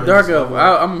should jump be a around, dark just elf. level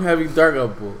up. I'm heavy dark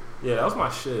elf bull. Yeah, that was my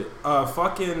shit.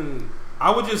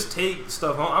 I would just take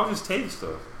stuff home. I would just take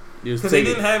stuff. Because they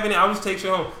didn't have any. I would just take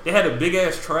shit home. They had a big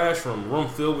ass trash room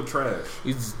filled with trash.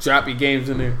 You just drop your games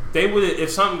in there. They would, if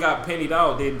something got pennied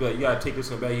out, they'd be like, "You gotta take this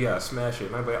in the bag. You gotta smash it."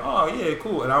 And I'd be like, "Oh yeah,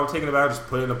 cool." And I would take it in the bag, just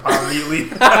put it in the pile immediately.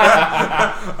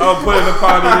 I would put it in the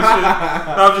pile and shit.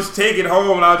 And I would just take it home,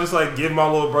 and I would just like give my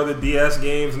little brother DS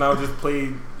games, and I would just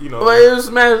play, you know. Well, it was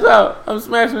smashed out. I'm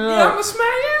smashing it Yeah, out. I'm gonna smash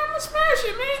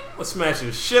it, man. I'm gonna smash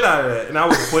the shit out of that, and I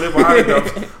would put it behind the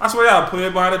dumpster. I swear, I would put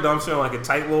it behind the dumpster in like a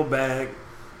tight little bag.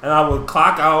 And I would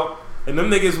clock out, and them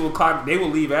niggas would clock. They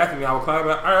would leave after me. I would clock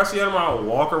out. All right, I see them. I would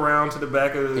walk around to the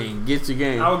back of the. And get your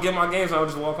game. I would get my games, and I would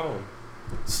just walk home.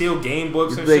 Steal game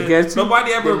books and They shit. get you?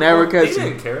 Nobody ever. They never bought, catch they you.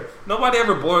 didn't care. Nobody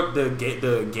ever bought the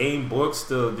game books,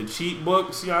 the cheat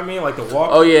books. You know what I mean? Like the walk.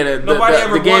 Oh yeah, Nobody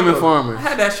ever the Game bought Informer. I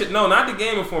had that shit. No, not the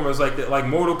Game Informers. Like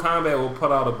Mortal Kombat will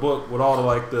put out a book with all the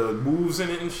like the moves in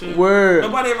it and shit. Word.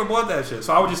 Nobody ever bought that shit.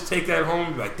 So I would just take that home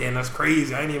and be like, damn, that's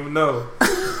crazy. I didn't even know.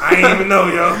 I ain't even know,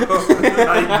 yo.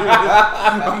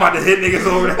 I'm about to hit niggas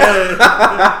over the head.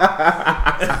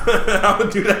 I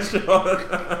would do that shit all the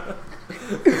time.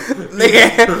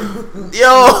 Nigga,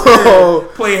 yo,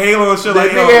 Play Halo and shit that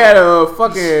like nigga had a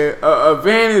fucking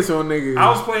advantage on niggas. I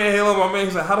was playing Halo. My man,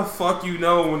 he's like, "How the fuck you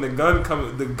know when the gun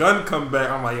come back?"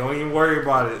 I'm like, "Don't even worry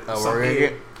about it." Now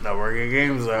we're getting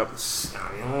games up.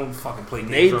 You don't fucking play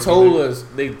games.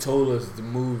 They told us the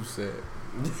move set.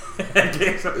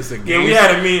 It's a game. Yeah, we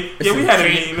had a meme. Yeah, we had a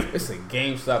meme. It's a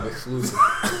GameStop exclusive.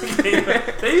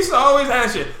 They used to always have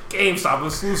shit. GameStop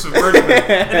exclusive version.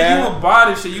 And then you would buy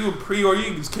this shit. You would pre-order.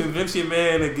 You could convince your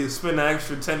man to spend an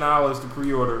extra $10 to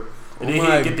pre-order. And then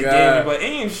he'd get the game. He'd be like,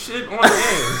 ain't shit on the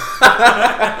game.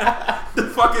 The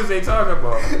fuck is they talking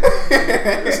about?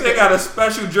 This nigga got a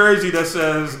special jersey that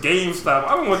says GameStop.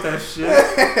 I don't want that shit.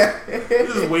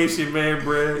 This is wasting man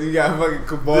bread. You got fucking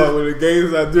Cabal with a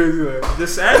GameStop jersey. Like.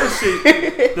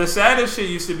 The saddest shit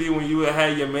used to be when you would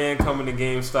have your man coming to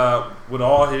GameStop with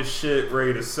all his shit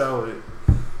ready to sell it.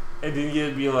 And then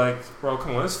you'd be like, bro,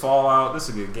 come on, this Fallout, this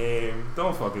is a good game.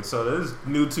 Don't fucking sell it. This is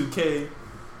new 2K.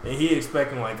 And he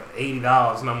expecting like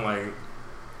 $80, and I'm like,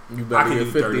 you better get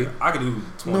 50. I could do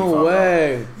 25. No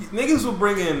way. Niggas will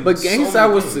bring in. But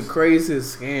GameStop was games. the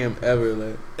craziest scam ever.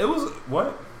 Like It was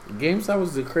what? GameStop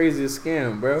was the craziest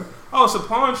scam, bro. Oh, it's a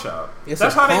pawn shop.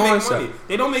 That's how they make money.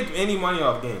 They don't make any money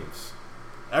off games.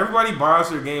 Everybody buys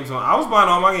their games on. I was buying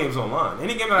all my games online.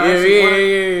 Any game that I actually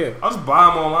wanted, I was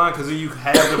buying them online because you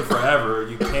have them forever.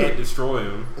 You can't destroy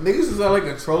them. Niggas was like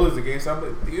controllers at GameStop,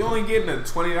 but you only getting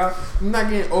 $20. You're not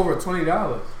getting over $20.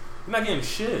 You're not getting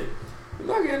shit. You're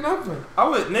not getting nothing.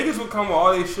 Niggas would come with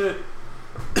all these shit,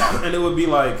 and it would be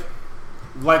like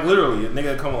literally, a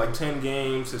nigga would come with like 10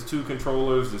 games, his 2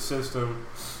 controllers, the system,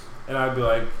 and I'd be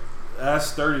like,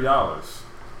 that's $30.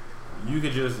 You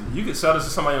could sell this to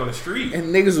somebody on the street,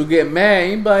 and niggas will get mad.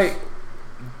 You be like,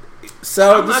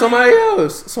 sell it to somebody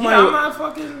else. I'm not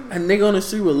fucking. A nigga on the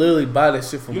street would literally buy that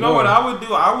shit from. You know what I would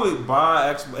do? I would buy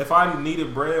if I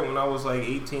needed bread when I was like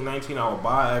 18, 19. I would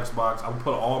buy an Xbox. I would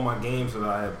put all my games that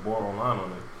I had bought online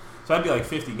on it. So that'd be like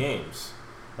 50 games,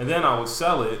 and then I would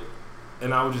sell it,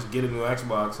 and I would just get a new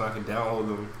Xbox and I could download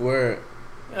them. Word.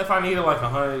 If I needed like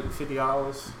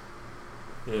 $150.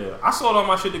 Yeah, I sold all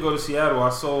my shit to go to Seattle. I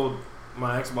sold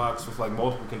my Xbox with like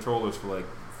multiple controllers for like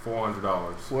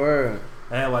 $400. Word.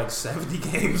 I had like 70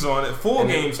 games on it, full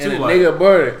games too. And a like, nigga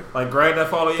bought it. Like Grand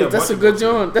Theft Auto. Yeah, that's a good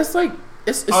joint. That's like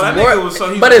it's that more, nigga was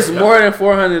so, but it's more than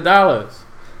 $400.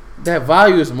 That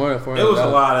value is more than $400. It was a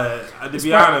lot of. To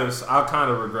be honest, I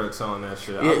kind of regret selling that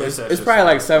shit. Yeah, it's probably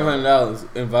like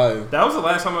 $700 in value. That was the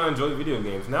last time I enjoyed video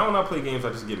games. Now when I play games,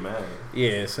 I just get mad.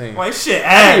 Yeah, same. Like shit,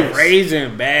 ass. I'm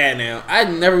raging bad now. I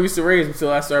never used to rage until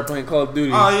I started playing Call of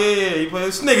Duty. Oh yeah. You play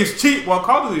this nigga's cheap. Well,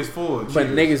 Call of Duty is full of cheaters.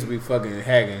 But niggas be fucking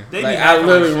hacking. They Like be I hacking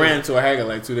literally like ran into a hacker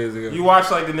like 2 days ago. You watch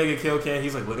like the nigga kill Ken.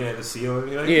 He's like looking at the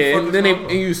ceiling. Like, yeah, and then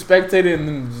you spectate it and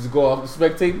then just go off the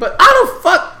spectate. But how the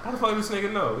fuck? How the fuck this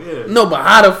nigga know? Yeah. No, but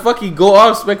how the fuck he go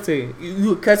off spectate? You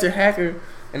would catch a hacker,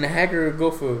 and the hacker would go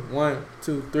for 1,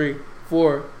 2, 3,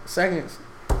 4 seconds.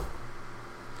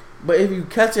 But if you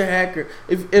catch a hacker,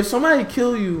 if somebody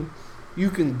kill you, you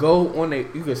can go on you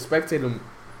can spectate them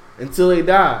until they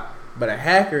die. But a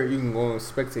hacker, you can go and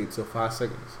spectate till 5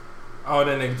 seconds. Oh,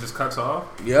 then it just cuts off.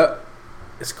 Yep,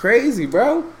 it's crazy,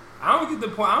 bro. I don't get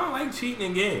the point. I don't like cheating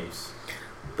in games.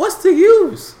 What's the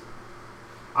use?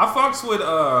 I fucks with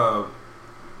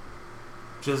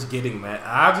just getting mad.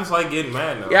 I just like getting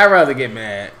mad now. Yeah, I'd rather get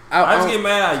mad. I just get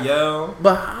mad. I yell.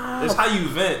 But how? It's how you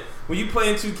vent. When you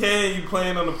playing 2K and you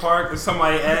playing on the park and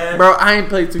somebody ass. Bro, I ain't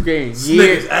played 2K in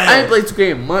years. I ain't played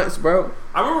 2K in months, bro.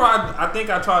 I remember I think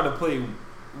I tried to play.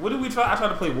 What did we try? I tried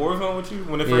to play Warzone with you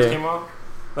when it first came out.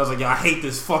 I was like, yo, I hate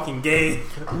this fucking game.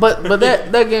 But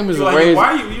that game is a You're rage.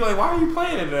 like, why are you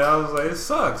playing it? I was like, it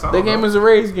sucks. That game is a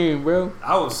rage game, bro.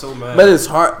 I was so mad. But it's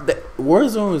hard.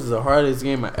 Warzone is the hardest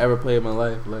game I ever played in my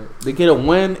life. Like, to get a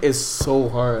win is so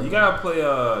hard. You gotta play.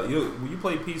 You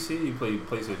play PC. You play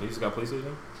PlayStation. You just got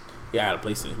PlayStation. Yeah, I got a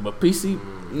PlayStation, but PC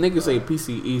niggas say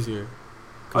PC easier.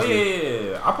 Oh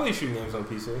yeah. I play shooting games on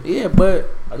PC. Yeah, but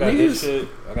I got niggas, this shit.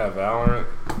 I got Valorant.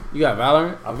 You got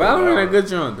Valorant? I play Valorant a good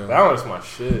joint though. Valorant's my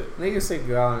shit. Niggas say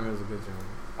Valorant is a good joint.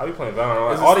 I be playing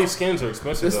Valorant. Is All it- these skins are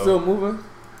expensive It's though. still moving?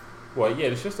 Well, yeah,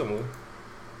 this shit's still moving.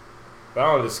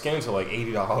 Valorant, the skins are like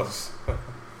 $80.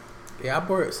 Yeah, I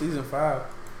bought season 5.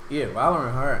 Yeah,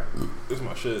 Valorant hard. This is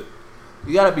my shit.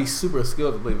 You gotta be super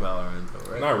skilled to play Valorant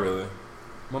though, right? Not really.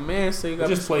 My man said you You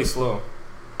gotta just play slow.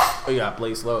 Oh, you gotta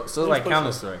play slow. So it's Just like play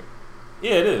Counter Strike.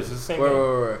 Yeah, it is. It's the same game.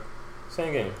 Right.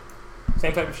 Same game.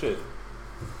 Same type of shit.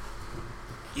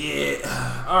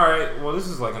 Yeah. Alright, well, this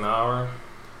is like an hour.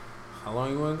 How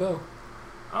long you wanna go?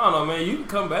 I don't know, man. You can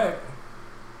come back.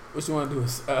 What you wanna do?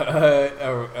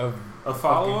 A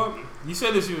follow-up? You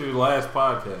said this was your last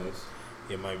podcast.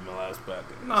 It might be my last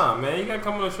podcast. Nah, man. You gotta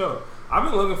come on the show. I've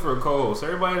been looking for a co-host.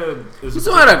 Everybody that is You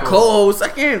talking about a co-host? I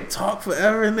can't talk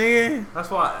forever, nigga. That's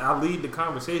why I lead the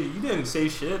conversation. You didn't say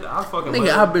shit. I fucking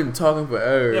Nigga, I've been talking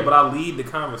forever. Yeah, but I lead the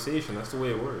conversation. That's the way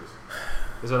it works.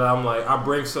 Is that I'm like, I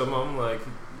bring something up. I'm like,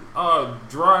 oh,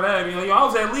 draw that. You're like, yo, I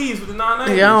was at Leeds with the 990s.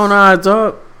 Nigga, I don't know how to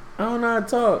talk. I don't know how to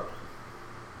talk.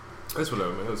 It's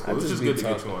whatever, man. It's I cool. It's just just be good to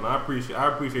get talking. you on. I appreciate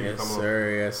you Yes, coming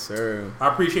sir. Yes, sir. on.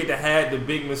 I appreciate the hat, the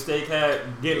big mistake hat,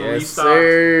 getting Yes, restocked.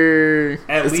 sir.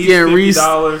 At It's least getting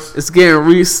 $50 It's getting for a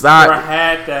restocked.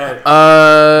 hat that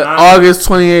August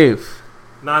 28th.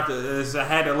 it's a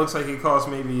hat that looks like it costs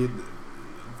maybe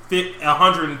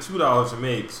 $102 to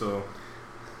make. So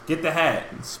get the hat.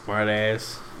 Smart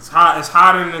ass. It's hot. It's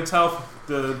hotter than the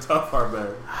tough hard bag.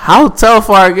 How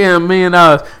Telfar getting $1 million?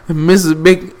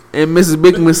 And Mrs.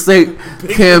 Big Mistake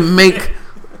can make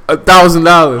 $1,000.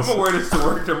 I'm gonna wear this to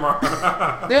work tomorrow.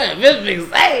 Yeah, Miss Big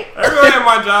Mistake. Everybody at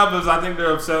my job is. I think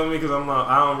they're upset with me because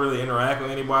I don't really interact with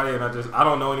anybody, and I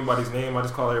don't know anybody's name. I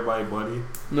just call everybody buddy.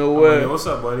 No I'm way. like, yo, what's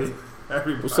up, buddy?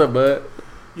 Everybody. What's up, bud?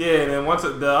 Yeah, and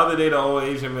then the other day, the old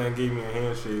Asian man gave me a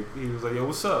handshake. He was like, yo,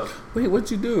 what's up? Wait,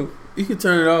 what you do? You can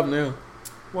turn it off now.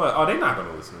 What? Oh, they're not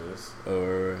gonna listen to this.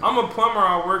 Or I'm a plumber.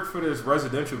 I work for this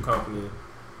residential company.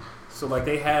 So like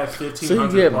they have 1,500. so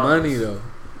you get apartments. money though.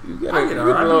 You get I a, get you a-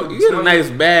 get I a, little- do you get a 20 nice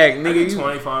bag, I nigga. get You,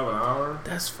 25 an hour.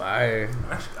 that's fire.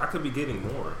 I could be getting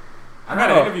more. I got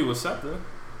an How? interview with SEPTA.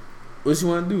 What you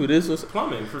want to do? This was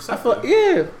Plumbing for I SEPTA. feel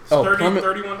yeah. It's Oh, $31 plumbing. at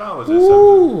SEPTA.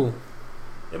 Ooh,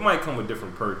 It might come with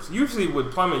different perks. Usually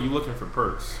with plumbing, you're looking for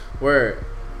perks. word.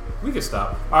 We can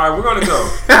stop. All right, we're gonna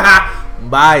go.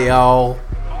 Bye, y'all.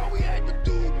 All we had to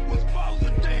do was follow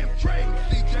the damn train,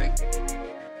 CJ.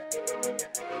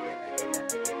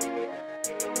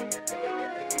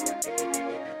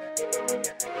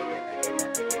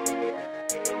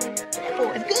 That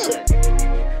boy is good.